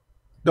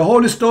 The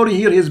whole story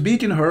here is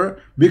beating her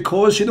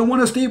because she don't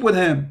want to sleep with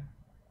him.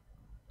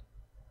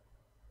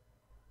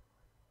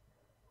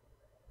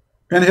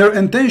 And her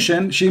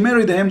intention, she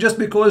married him just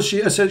because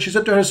she said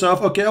to herself,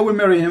 okay, I will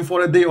marry him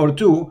for a day or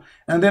two,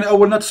 and then I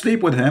will not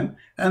sleep with him,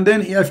 and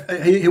then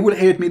he will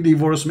hate me,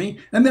 divorce me,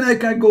 and then I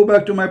can go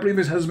back to my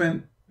previous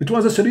husband. It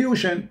was a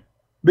solution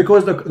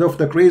because of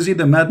the crazy,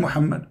 the mad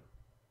Muhammad.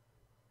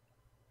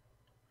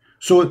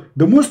 So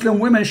the Muslim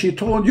women, she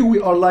told you, we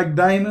are like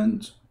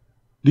diamonds.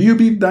 Do you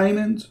beat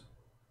diamonds?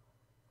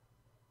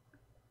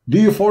 Do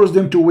you force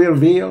them to wear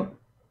veil?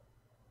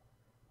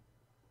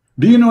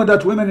 Do you know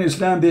that women in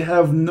Islam, they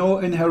have no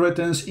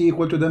inheritance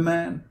equal to the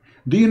man?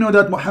 Do you know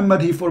that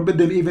Muhammad, he forbid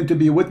them even to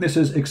be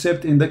witnesses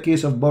except in the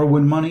case of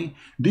borrowing money?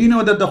 Do you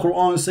know that the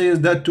Quran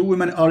says that 2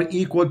 women are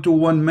equal to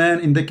 1 man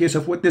in the case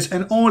of witness,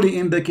 and only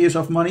in the case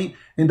of money?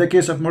 In the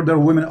case of murder,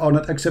 women are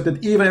not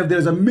accepted. Even if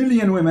there's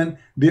 1,000,000 women,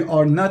 they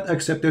are not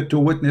accepted to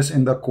witness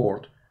in the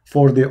court,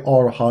 for they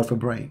are half a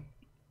brain.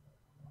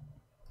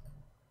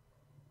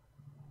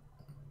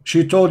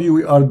 She told you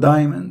we are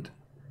diamond.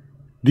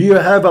 Do you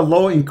have a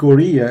law in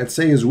Korea? It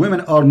says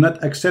women are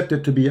not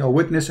accepted to be a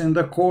witness in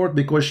the court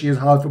because she is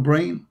half a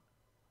brain.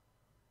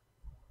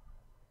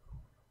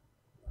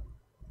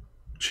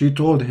 She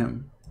told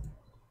him,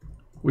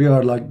 we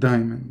are like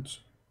diamonds.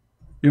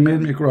 You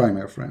made me cry,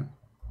 my friend.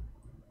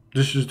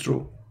 This is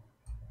true.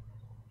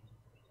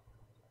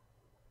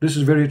 This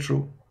is very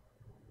true.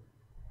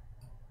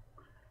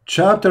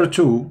 Chapter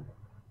 2,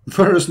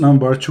 verse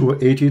number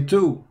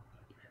 282.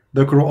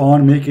 The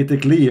Quran make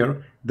it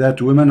clear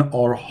that women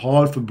are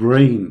half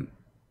brain,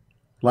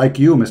 like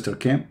you, Mr.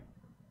 Kim.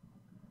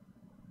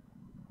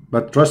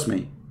 But trust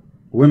me,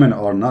 women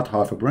are not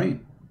half a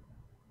brain.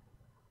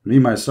 Me,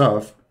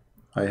 myself,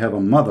 I have a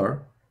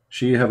mother,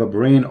 she have a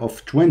brain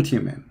of 20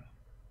 men.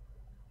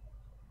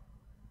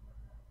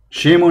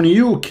 Shame on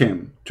you,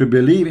 Kim, to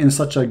believe in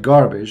such a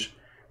garbage,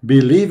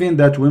 believing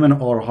that women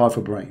are half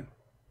a brain.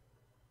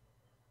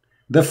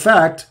 The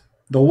fact,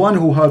 the one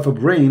who half a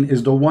brain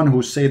is the one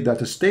who said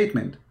that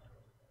statement.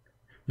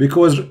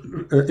 Because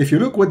if you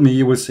look with me,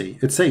 you will see.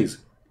 It says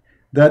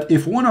that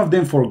if one of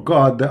them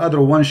forgot, the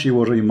other one, she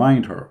will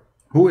remind her.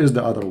 Who is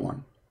the other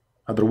one?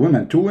 Other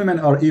women. 2 women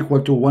are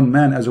equal to 1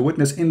 man as a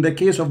witness in the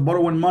case of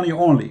borrowing money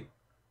only.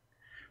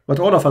 But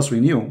all of us, we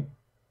knew.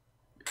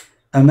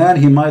 A man,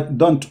 he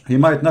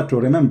might not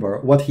remember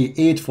what he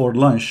ate for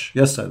lunch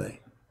yesterday.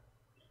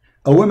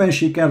 A woman,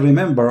 she can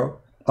remember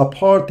a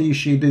party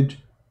she did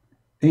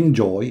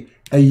enjoy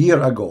a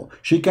year ago.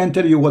 She can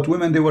tell you what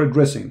women they were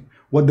dressing,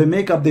 what the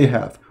makeup they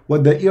have,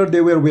 what the ear they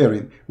were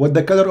wearing, what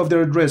the color of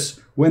their dress.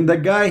 When the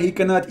guy, he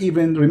cannot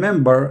even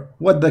remember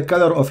what the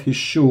color of his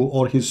shoe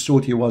or his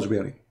suit he was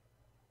wearing.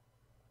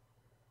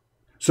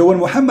 So when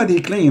Muhammad, he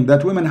claimed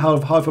that women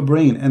have half a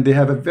brain and they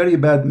have a very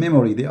bad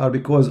memory, they are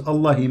because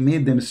Allah, he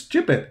made them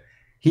stupid.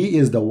 He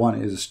is the one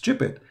is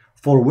stupid.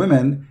 For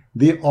women,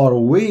 they are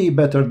way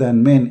better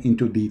than men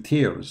into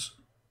details.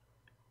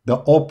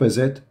 The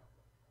opposite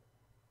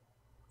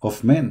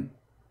of men.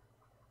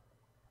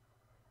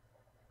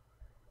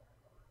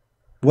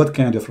 What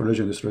kind of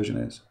religion this religion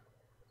is?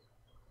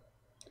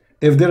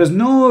 If there is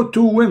no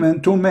 2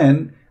 women, 2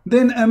 men,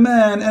 then a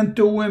man and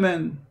 2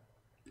 women.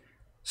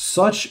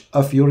 Such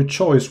of your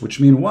choice,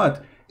 which mean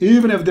what?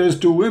 Even if there is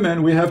 2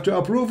 women, we have to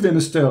approve them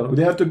still.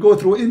 They have to go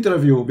through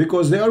interview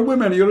because they are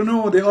women. You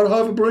know, they are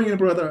half a brain,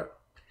 brother.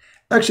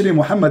 Actually,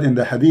 Muhammad in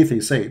the hadith, he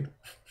said,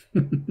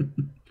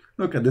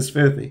 look at this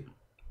filthy.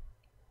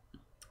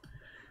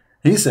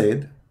 He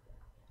said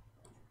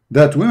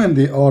that women,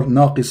 they are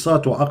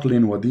naqisatu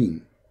aqlin wa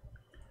deen.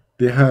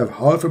 They have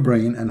half a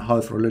brain and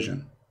half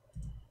religion.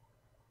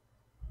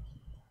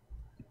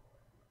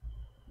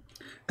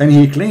 And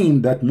he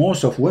claimed that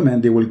most of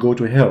women, they will go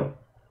to hell.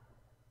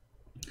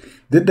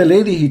 Did the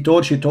lady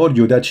she told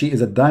you that she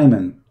is a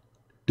diamond,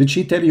 did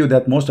she tell you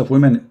that most of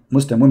women,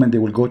 Muslim women, they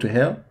will go to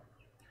hell?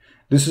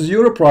 This is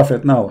your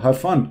prophet now. Have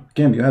fun,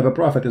 Kim. You have a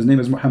prophet. His name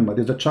is Muhammad.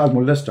 He's a child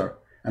molester.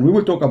 And we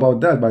will talk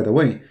about that, by the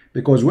way.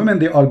 Because women,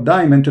 they are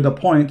diamond to the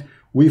point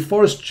we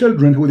force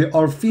children who they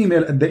are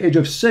female at the age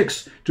of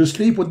 6 to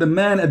sleep with the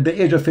man at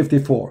the age of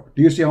 54.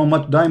 Do you see how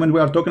much diamond we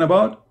are talking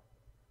about?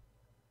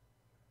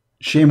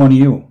 Shame on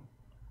you.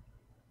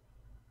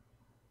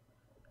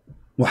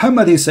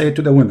 Muhammad, he said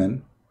to the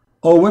women,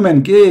 "Oh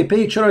women,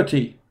 pay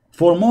charity.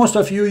 For most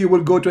of you, you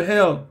will go to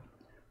hell."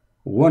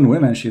 One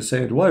woman, she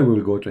said, "Why will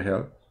we go to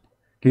hell?"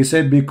 He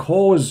said,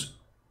 "Because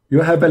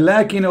you have a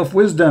lacking of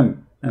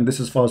wisdom." And this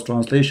is false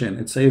translation.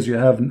 It says you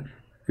have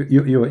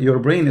your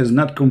brain is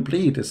not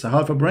complete. It's a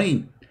half a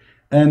brain.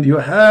 And you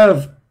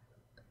have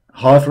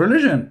half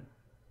religion.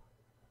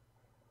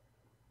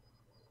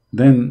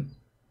 Then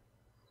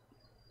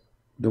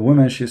the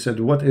woman, she said,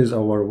 what is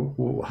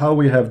how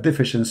we have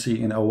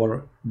deficiency in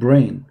our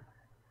brain?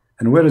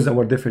 And where is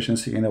our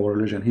deficiency in our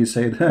religion? He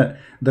said,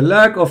 the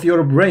lack of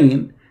your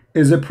brain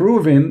is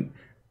proven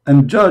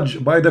and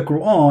judged by the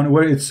Quran,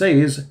 where it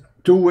says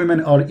 2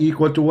 women are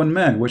equal to 1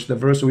 man, which the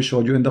verse we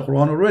showed you in the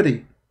Quran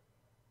already.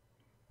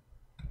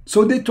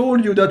 So they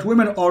told you that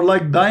women are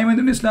like diamond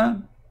in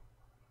Islam.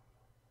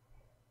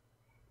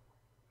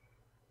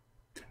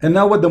 And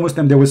now what the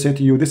Muslim, they will say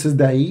to you, this is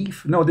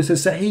da'if. No, this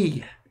is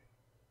sahih.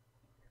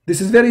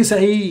 This is very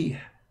sahih,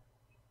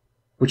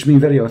 which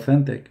means very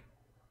authentic.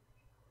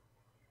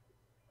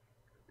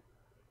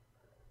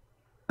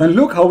 And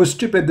look how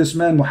stupid this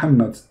man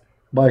Muhammad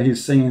by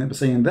his saying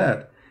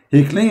that.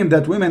 He claimed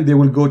that women, they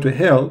will go to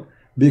hell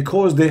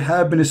because they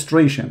have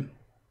menstruation.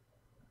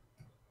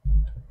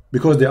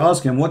 Because they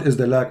asked him, what is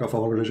the lack of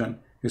our religion?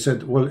 He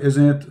said, well,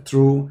 isn't it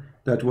true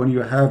that when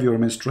you have your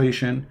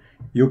menstruation,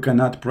 you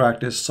cannot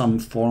practice some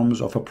forms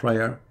of a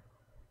prayer?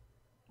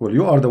 Well,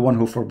 you are the one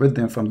who forbid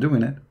them from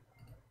doing it.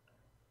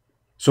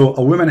 So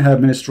a woman have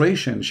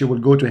menstruation, she will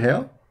go to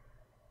hell?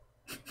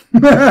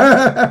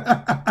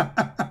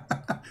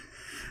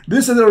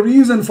 This is the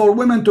reason for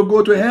women to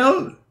go to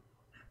hell?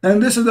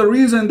 And this is the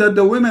reason that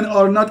the women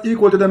are not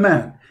equal to the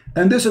man.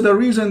 And this is the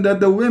reason that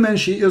the women,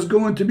 she is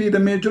going to be the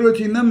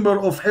majority number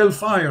of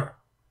hellfire.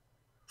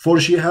 For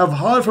she have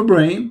half a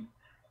brain.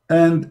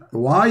 And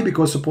why?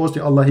 Because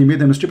supposedly Allah, He made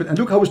them stupid. And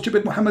look how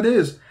stupid Muhammad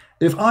is.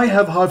 If I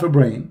have half a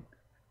brain,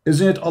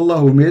 isn't it Allah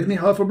who made me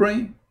half a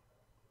brain?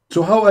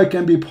 So how I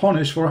can be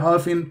punished for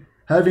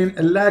having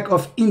a lack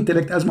of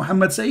intellect, as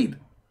Muhammad said?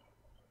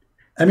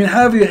 I mean,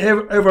 have you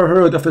ever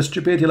heard of a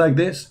stupidity like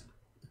this?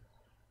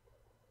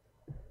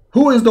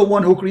 Who is the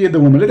one who created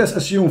the woman? Let us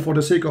assume, for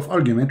the sake of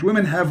argument,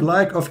 women have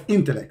lack of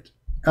intellect,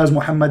 as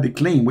Muhammad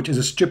claimed, which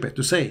is stupid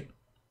to say.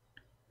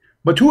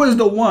 But who is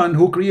the one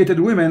who created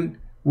women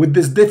with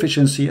this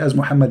deficiency, as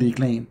Muhammad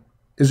claimed?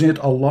 Isn't it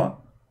Allah?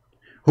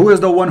 Who is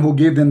the one who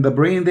gave them the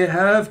brain they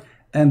have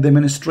and the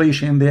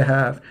menstruation they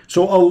have?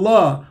 So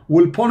Allah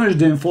will punish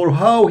them for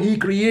how He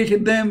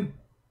created them.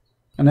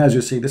 And as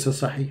you see, this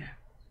is sahih.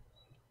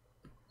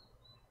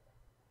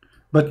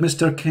 But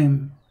Mr.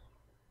 Kim,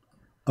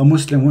 a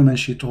Muslim woman,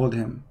 she told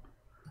him,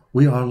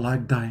 we are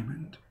like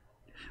diamond.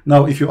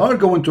 Now, if you are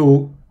going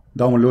to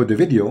download the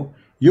video,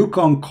 you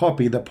can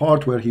copy the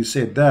part where he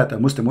said that a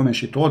Muslim woman,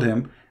 she told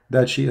him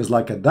that she is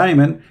like a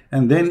diamond,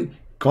 and then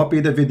copy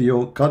the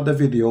video, cut the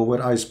video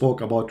where I spoke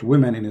about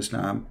women in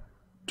Islam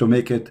to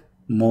make it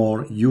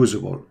more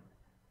usable.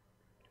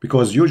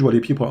 Because usually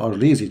people are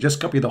lazy.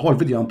 Just copy the whole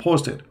video and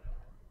post it.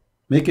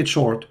 Make it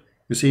short.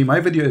 You see, my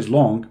video is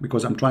long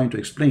because I'm trying to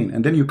explain,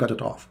 and then you cut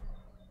it off.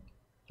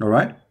 All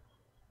right?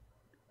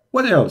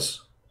 What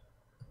else?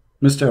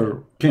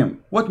 Mr.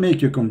 Kim, what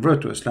make you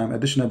convert to Islam?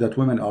 Additional that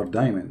women are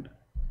diamond,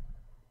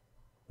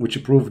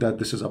 which prove that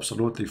this is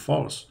absolutely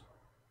false.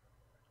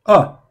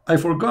 Ah, I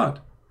forgot.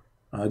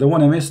 I don't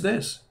want to miss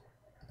this.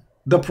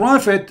 The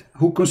Prophet,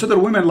 who considered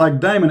women like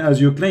diamond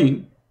as you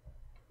claim,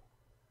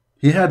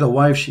 he had a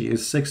wife, she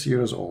is 6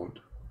 years old.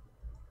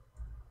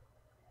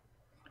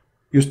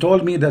 You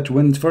told me that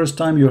when first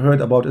time you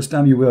heard about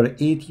Islam, you were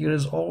 8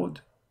 years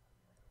old.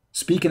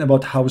 Speaking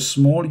about how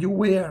small you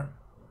were.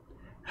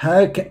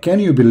 How can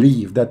you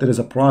believe that there is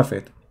a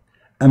prophet,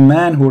 a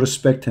man who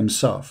respects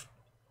himself,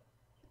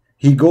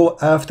 he go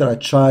after a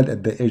child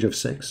at the age of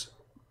 6?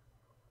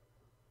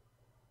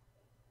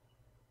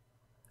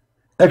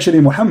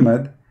 Actually,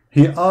 Muhammad,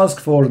 he asked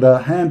for the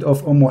hand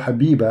of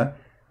Habiba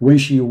when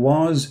she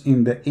was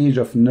in the age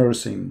of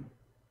nursing.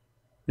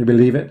 You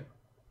believe it?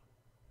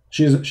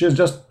 She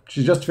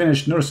just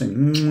finished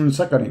nursing,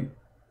 suckling.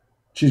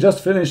 She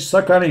just finished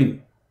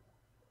suckling.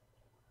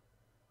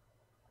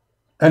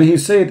 And he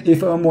said,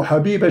 if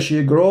Habiba,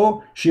 she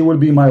grow, she will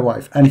be my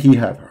wife. And he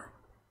have her.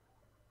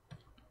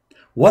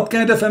 What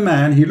kind of a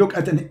man? He look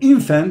at an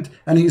infant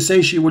and he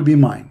say, she will be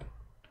mine.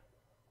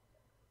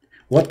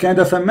 What kind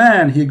of a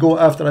man? He go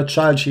after a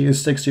child, she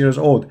is 6 years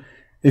old.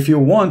 If you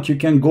want, you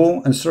can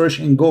go and search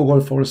in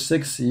Google for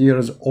 6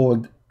 years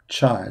old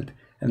child.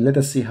 And let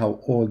us see how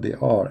old they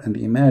are. And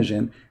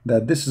imagine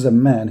that this is a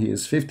man, he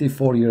is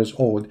 54 years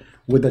old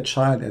with a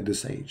child at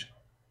this age.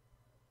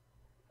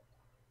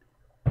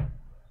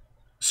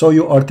 So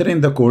you are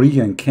telling the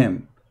Korean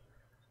Kim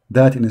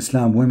that in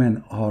Islam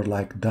women are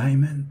like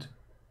diamond?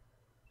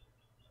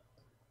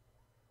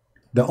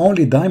 The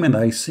only diamond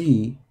I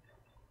see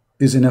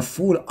is in a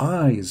full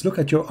eyes. Look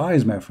at your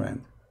eyes, my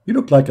friend. You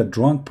look like a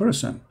drunk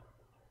person.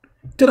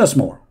 Tell us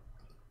more.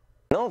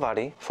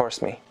 Nobody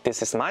forced me.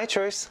 This is my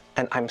choice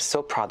and I'm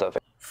so proud of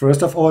it.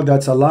 First of all,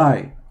 that's a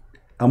lie.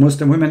 A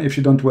Muslim woman, if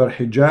she don't wear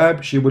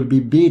hijab, she will be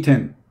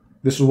beaten.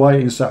 This is why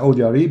in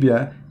Saudi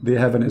Arabia, they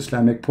have an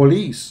Islamic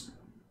police.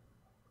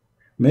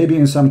 Maybe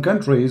in some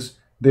countries,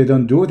 they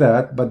don't do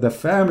that, but the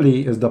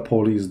family is the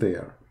police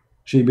there.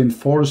 She's been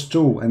forced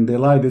to, and they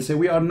lie. They say,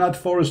 we are not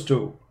forced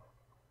to.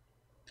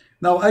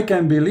 Now, I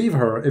can believe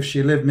her if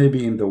she lived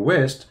maybe in the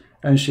West,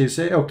 and she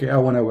say, okay, I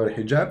want to wear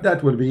hijab.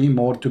 That will be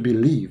more to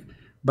believe.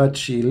 But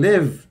she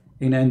live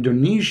in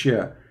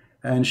Indonesia,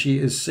 and she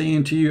is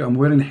saying to you, I'm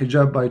wearing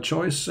hijab by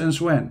choice. Since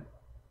when?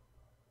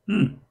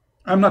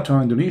 I'm not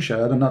from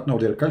Indonesia. I do not know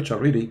their culture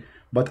really.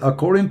 But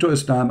according to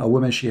Islam, a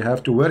woman, she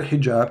have to wear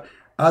hijab.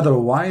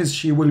 Otherwise,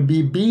 she will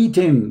be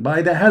beaten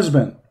by the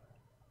husband.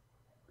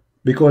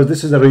 Because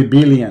this is a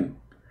rebellion.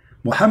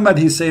 Muhammad,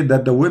 he said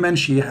that the women,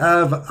 she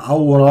have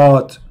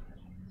awrat.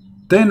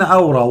 10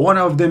 awra. One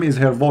of them is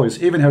her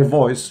voice. Even her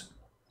voice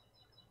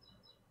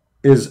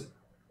is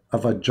a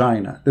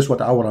vagina. This is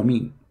what awra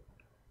mean.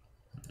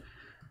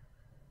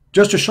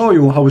 Just to show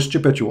you how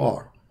stupid you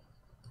are.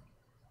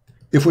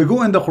 If we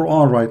go in the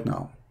Quran right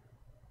now,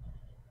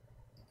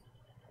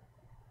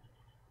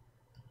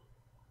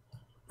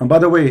 and by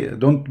the way,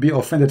 don't be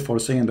offended for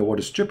saying the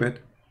word stupid.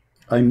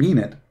 I mean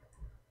it.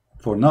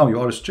 For now, you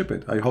are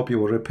stupid. I hope you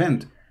will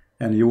repent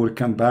and you will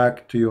come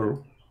back to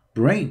your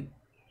brain.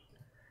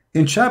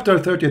 In chapter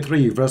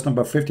 33, verse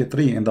number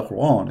 53 in the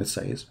Quran, it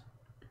says,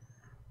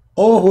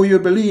 "O who you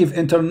believe,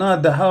 enter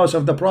not the house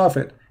of the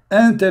Prophet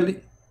until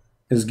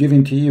is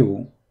given to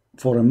you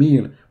for a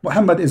meal."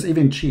 Muhammad is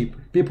even cheap.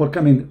 People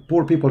coming,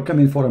 poor people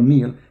coming for a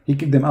meal, he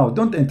kicked them out.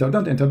 Don't enter,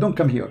 don't enter, don't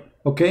come here.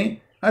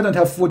 Okay? I don't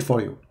have food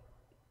for you.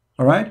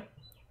 All right?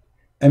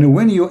 And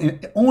when you,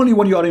 only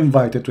when you are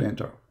invited to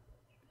enter.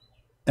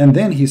 And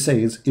then he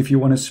says, if you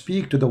want to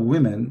speak to the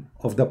women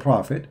of the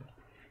Prophet,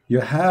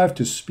 you have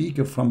to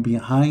speak from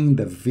behind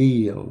the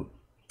veil,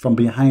 from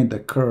behind the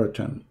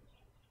curtain.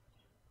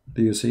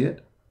 Do you see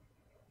it?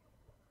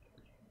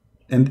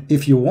 And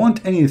if you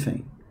want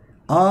anything,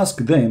 ask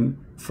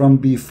them from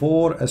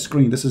before a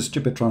screen. This is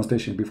stupid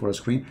translation, before a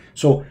screen.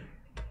 So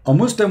a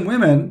Muslim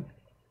woman,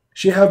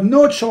 she have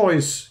no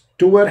choice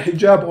to wear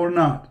hijab or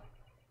not.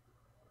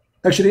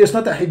 Actually, it's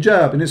not a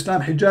hijab. In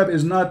Islam, hijab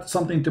is not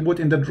something to put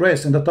in the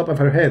dress in the top of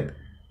her head.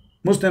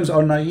 Muslims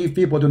are naive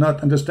people, do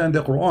not understand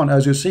the Quran.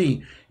 As you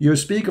see, you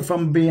speak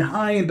from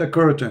behind the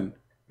curtain.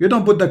 You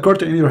don't put the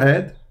curtain in your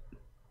head.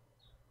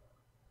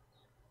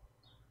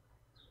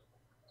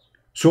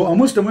 So a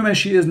Muslim woman,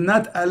 she is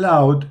not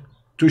allowed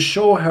to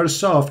show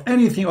herself,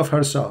 anything of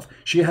herself.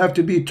 She have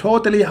to be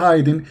totally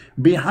hiding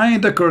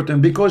behind the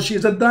curtain because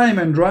she's a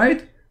diamond,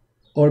 right?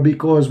 Or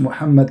because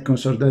Muhammad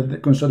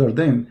considered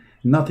them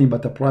nothing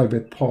but a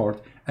private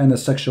part and a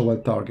sexual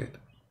target.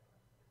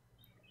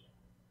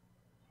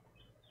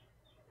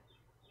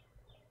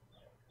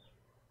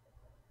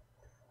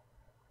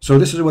 So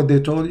this is what they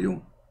told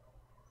you?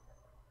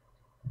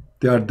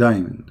 They are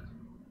diamond.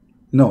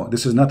 No,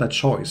 this is not a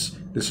choice.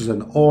 This is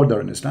an order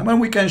in Islam. And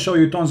we can show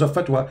you tons of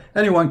fatwa.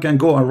 Anyone can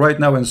go and right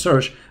now and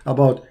search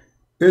about,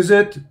 is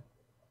it,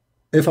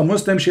 if a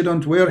Muslim, she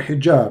don't wear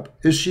hijab,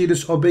 is she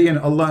disobeying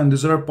Allah and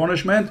deserve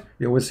punishment?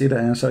 You will see the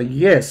answer,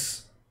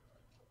 yes.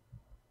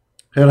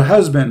 Her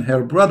husband,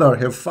 her brother,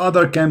 her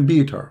father can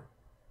beat her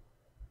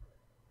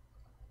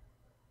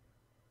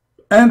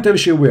until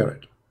she wear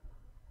it.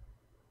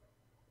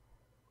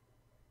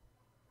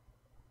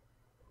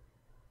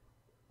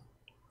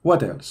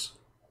 What else?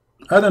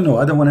 I don't know.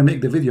 I don't want to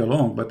make the video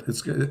long, but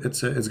it's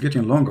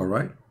getting longer,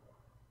 right?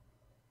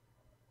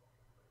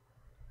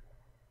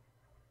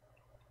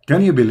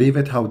 Can you believe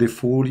it? How they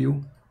fool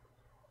you?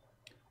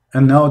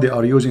 And now they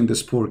are using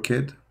this poor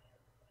kid.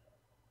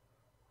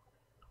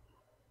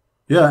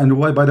 Yeah, and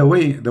why? By the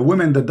way, the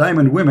woman, the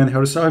diamond woman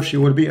herself, she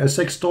will be a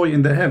sex toy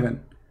in the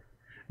heaven.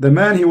 The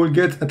man, he will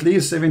get at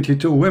least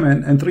 72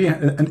 women and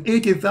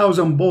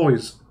 80,000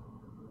 boys.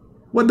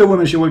 What the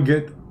woman she will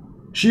get?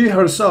 She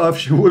herself,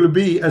 she will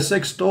be a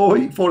sex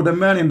toy for the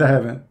man in the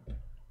heaven.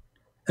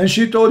 And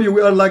she told you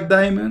we are like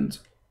diamonds.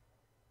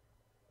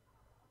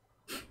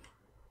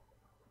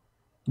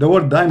 The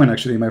word diamond,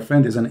 actually, my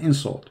friend, is an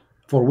insult.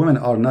 For women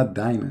are not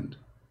diamond.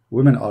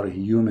 Women are a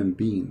human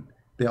being.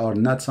 They are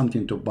not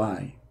something to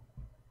buy.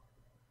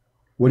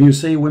 When you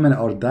say women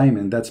are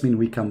diamond, that means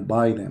we can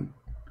buy them.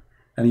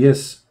 And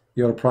yes,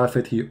 your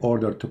prophet, he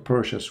ordered to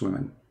purchase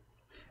women.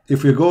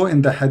 If we go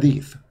in the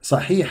hadith,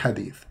 Sahih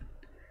hadith,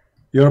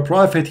 your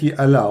prophet, he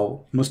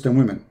allow Muslim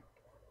women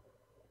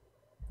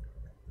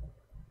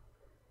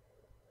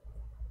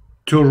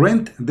to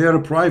rent their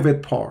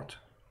private part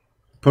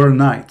per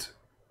night.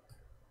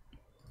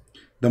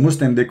 The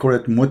Muslim, they call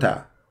it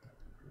muta.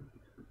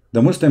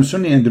 The Muslim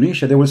Sunni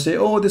Indonesia, they will say,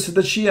 oh, this is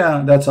the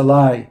Shia. That's a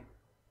lie.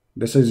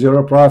 This is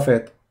your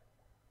prophet.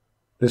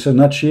 This is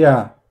not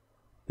Shia.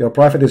 Your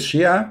prophet is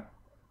Shia.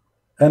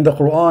 And the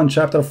Quran,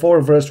 chapter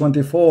 4, verse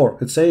 24,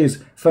 it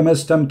says, فَمَا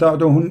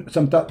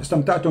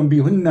اسْتَمْتَعْتُمْ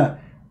بِهُنَّ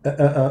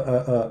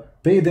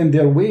pay them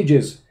their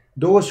wages.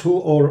 Those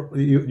who are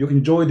you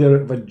enjoy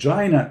their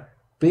vagina,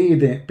 pay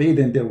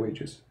them their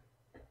wages.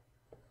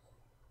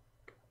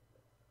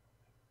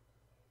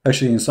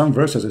 Actually, in some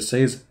verses it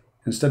says,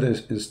 instead of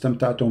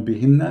istamta'tum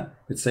bihinna,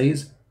 it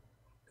says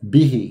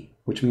bihi,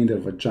 which means their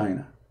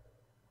vagina.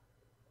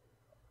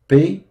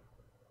 Pay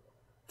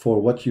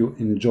for what you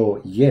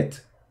enjoy,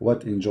 yet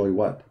what enjoy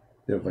what?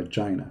 Their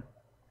vagina.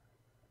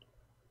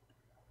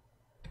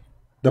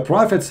 The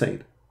Prophet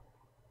said,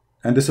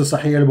 and this is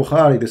Sahih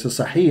al-Bukhari, this is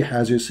Sahih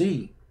as you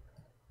see.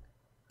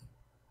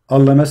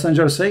 Allah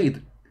Messenger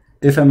said,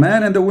 if a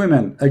man and the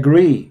women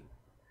agree,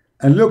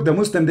 and look, the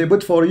Muslim, they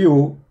put for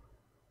you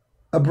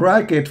a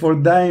bracket for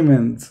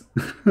diamonds.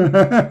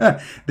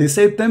 They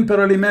say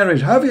temporary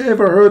marriage. Have you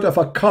ever heard of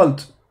a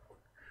cult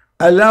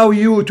allow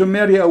you to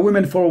marry a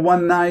woman for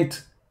one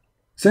night?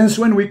 Since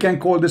when we can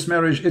call this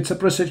marriage? It's a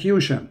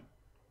prostitution.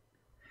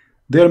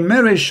 Their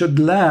marriage should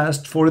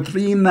last for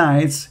 3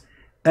 nights,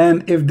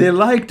 and if they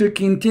like to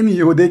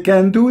continue, they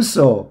can do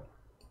so.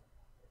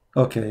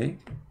 Okay,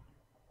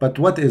 but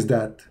what is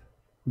that?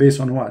 Based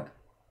on what?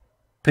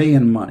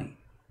 Paying money.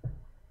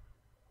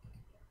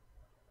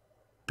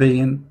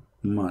 paying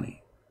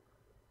money.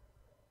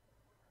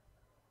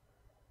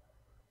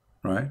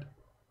 Right?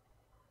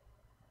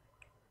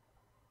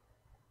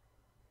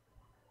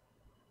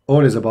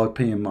 All is about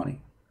paying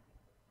money.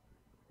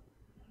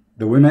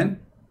 The woman,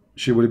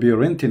 she will be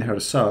renting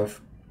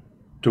herself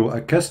to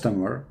a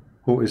customer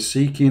who is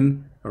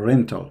seeking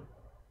rental.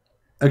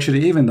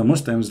 Actually, even the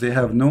Muslims, they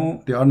are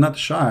not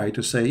shy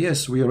to say,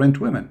 yes, we rent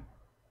women.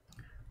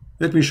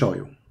 Let me show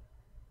you.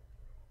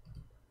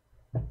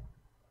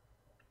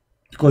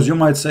 Because you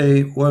might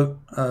say, well,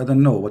 I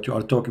don't know what you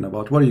are talking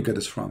about. Where do you get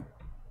this from?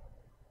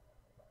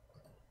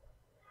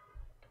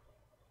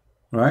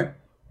 Right?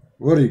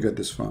 Where do you get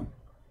this from?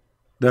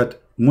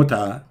 That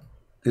mut'a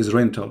is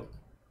rental.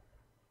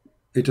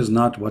 It is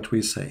not what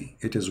we say.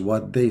 It is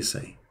what they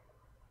say.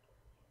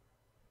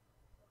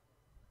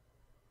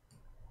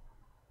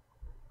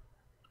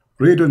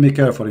 Read with me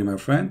carefully, my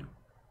friend.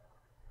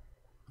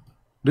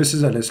 This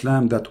is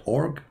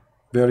alislam.org,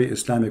 very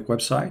Islamic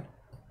website.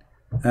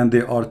 And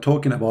they are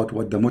talking about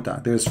what the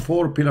mut'a. There's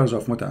 4 pillars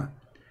of mut'a.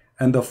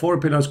 And the 4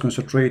 pillars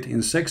concentrate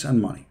in sex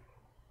and money.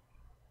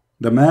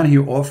 The man he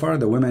offer,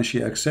 the woman she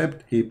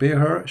accept, he pay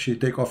her, she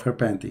take off her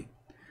panty.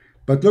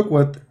 But look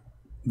what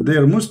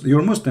your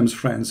Muslims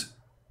friends,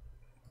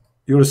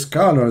 your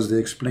scholars, they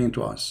explain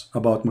to us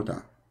about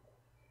mut'a.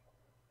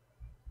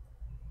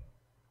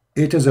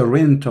 It is a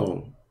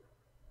rental.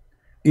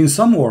 In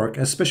some work,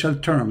 a special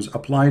terms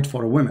applied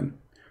for women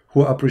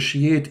who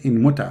appreciate in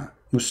mut'a,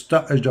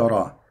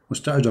 musta'ajara.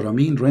 Musta'ajara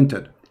mean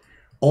rented,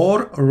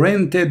 or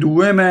rented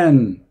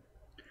women.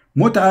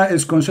 Mut'a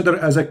is considered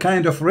as a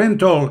kind of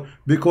rental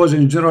because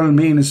in general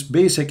means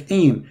basic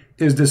aim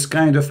is this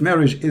kind of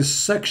marriage is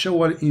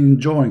sexual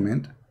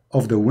enjoyment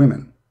of the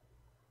women.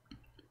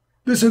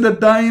 This is the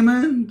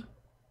diamond.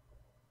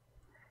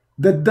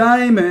 The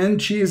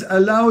diamond, she is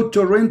allowed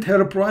to rent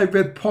her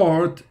private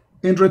part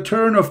in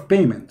return of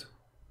payment.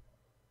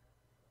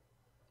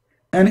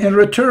 And in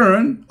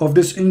return of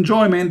this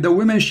enjoyment, the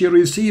woman, she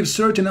receives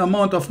certain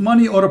amount of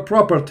money or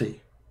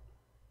property.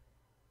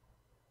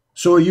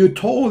 So you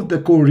told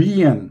the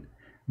Korean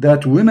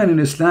that women in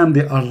Islam,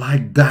 they are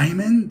like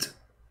diamond?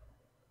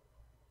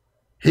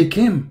 Hey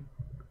Kim,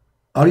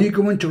 are you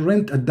going to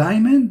rent a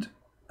diamond?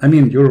 I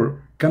mean,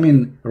 you're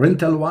coming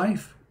rental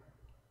wife?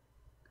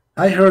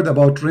 I heard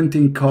about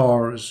renting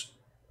cars,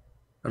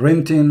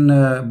 renting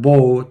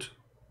boat,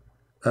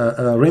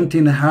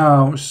 renting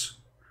house.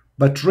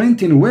 But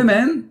renting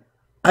women,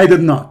 I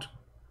did not.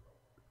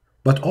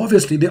 But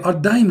obviously they are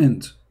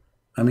diamonds.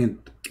 I mean,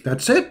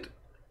 that's it.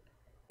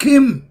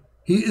 Kim,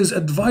 he is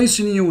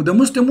advising you. The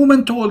Muslim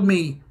woman told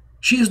me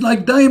she is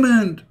like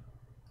diamond.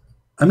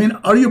 I mean,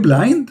 are you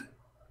blind?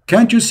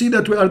 Can't you see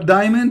that we are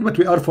diamond, but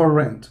we are for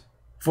rent,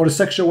 for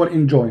sexual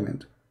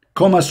enjoyment?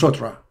 Kama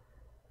Sutra.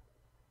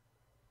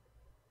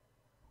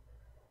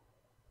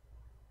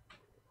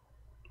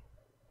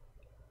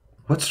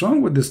 What's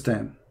wrong with this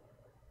thing?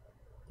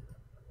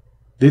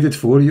 Did it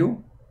fool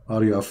you?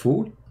 Are you a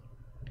fool?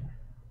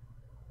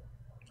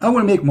 I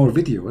will make more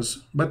videos,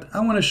 but I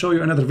want to show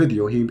you another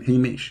video he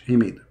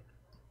made.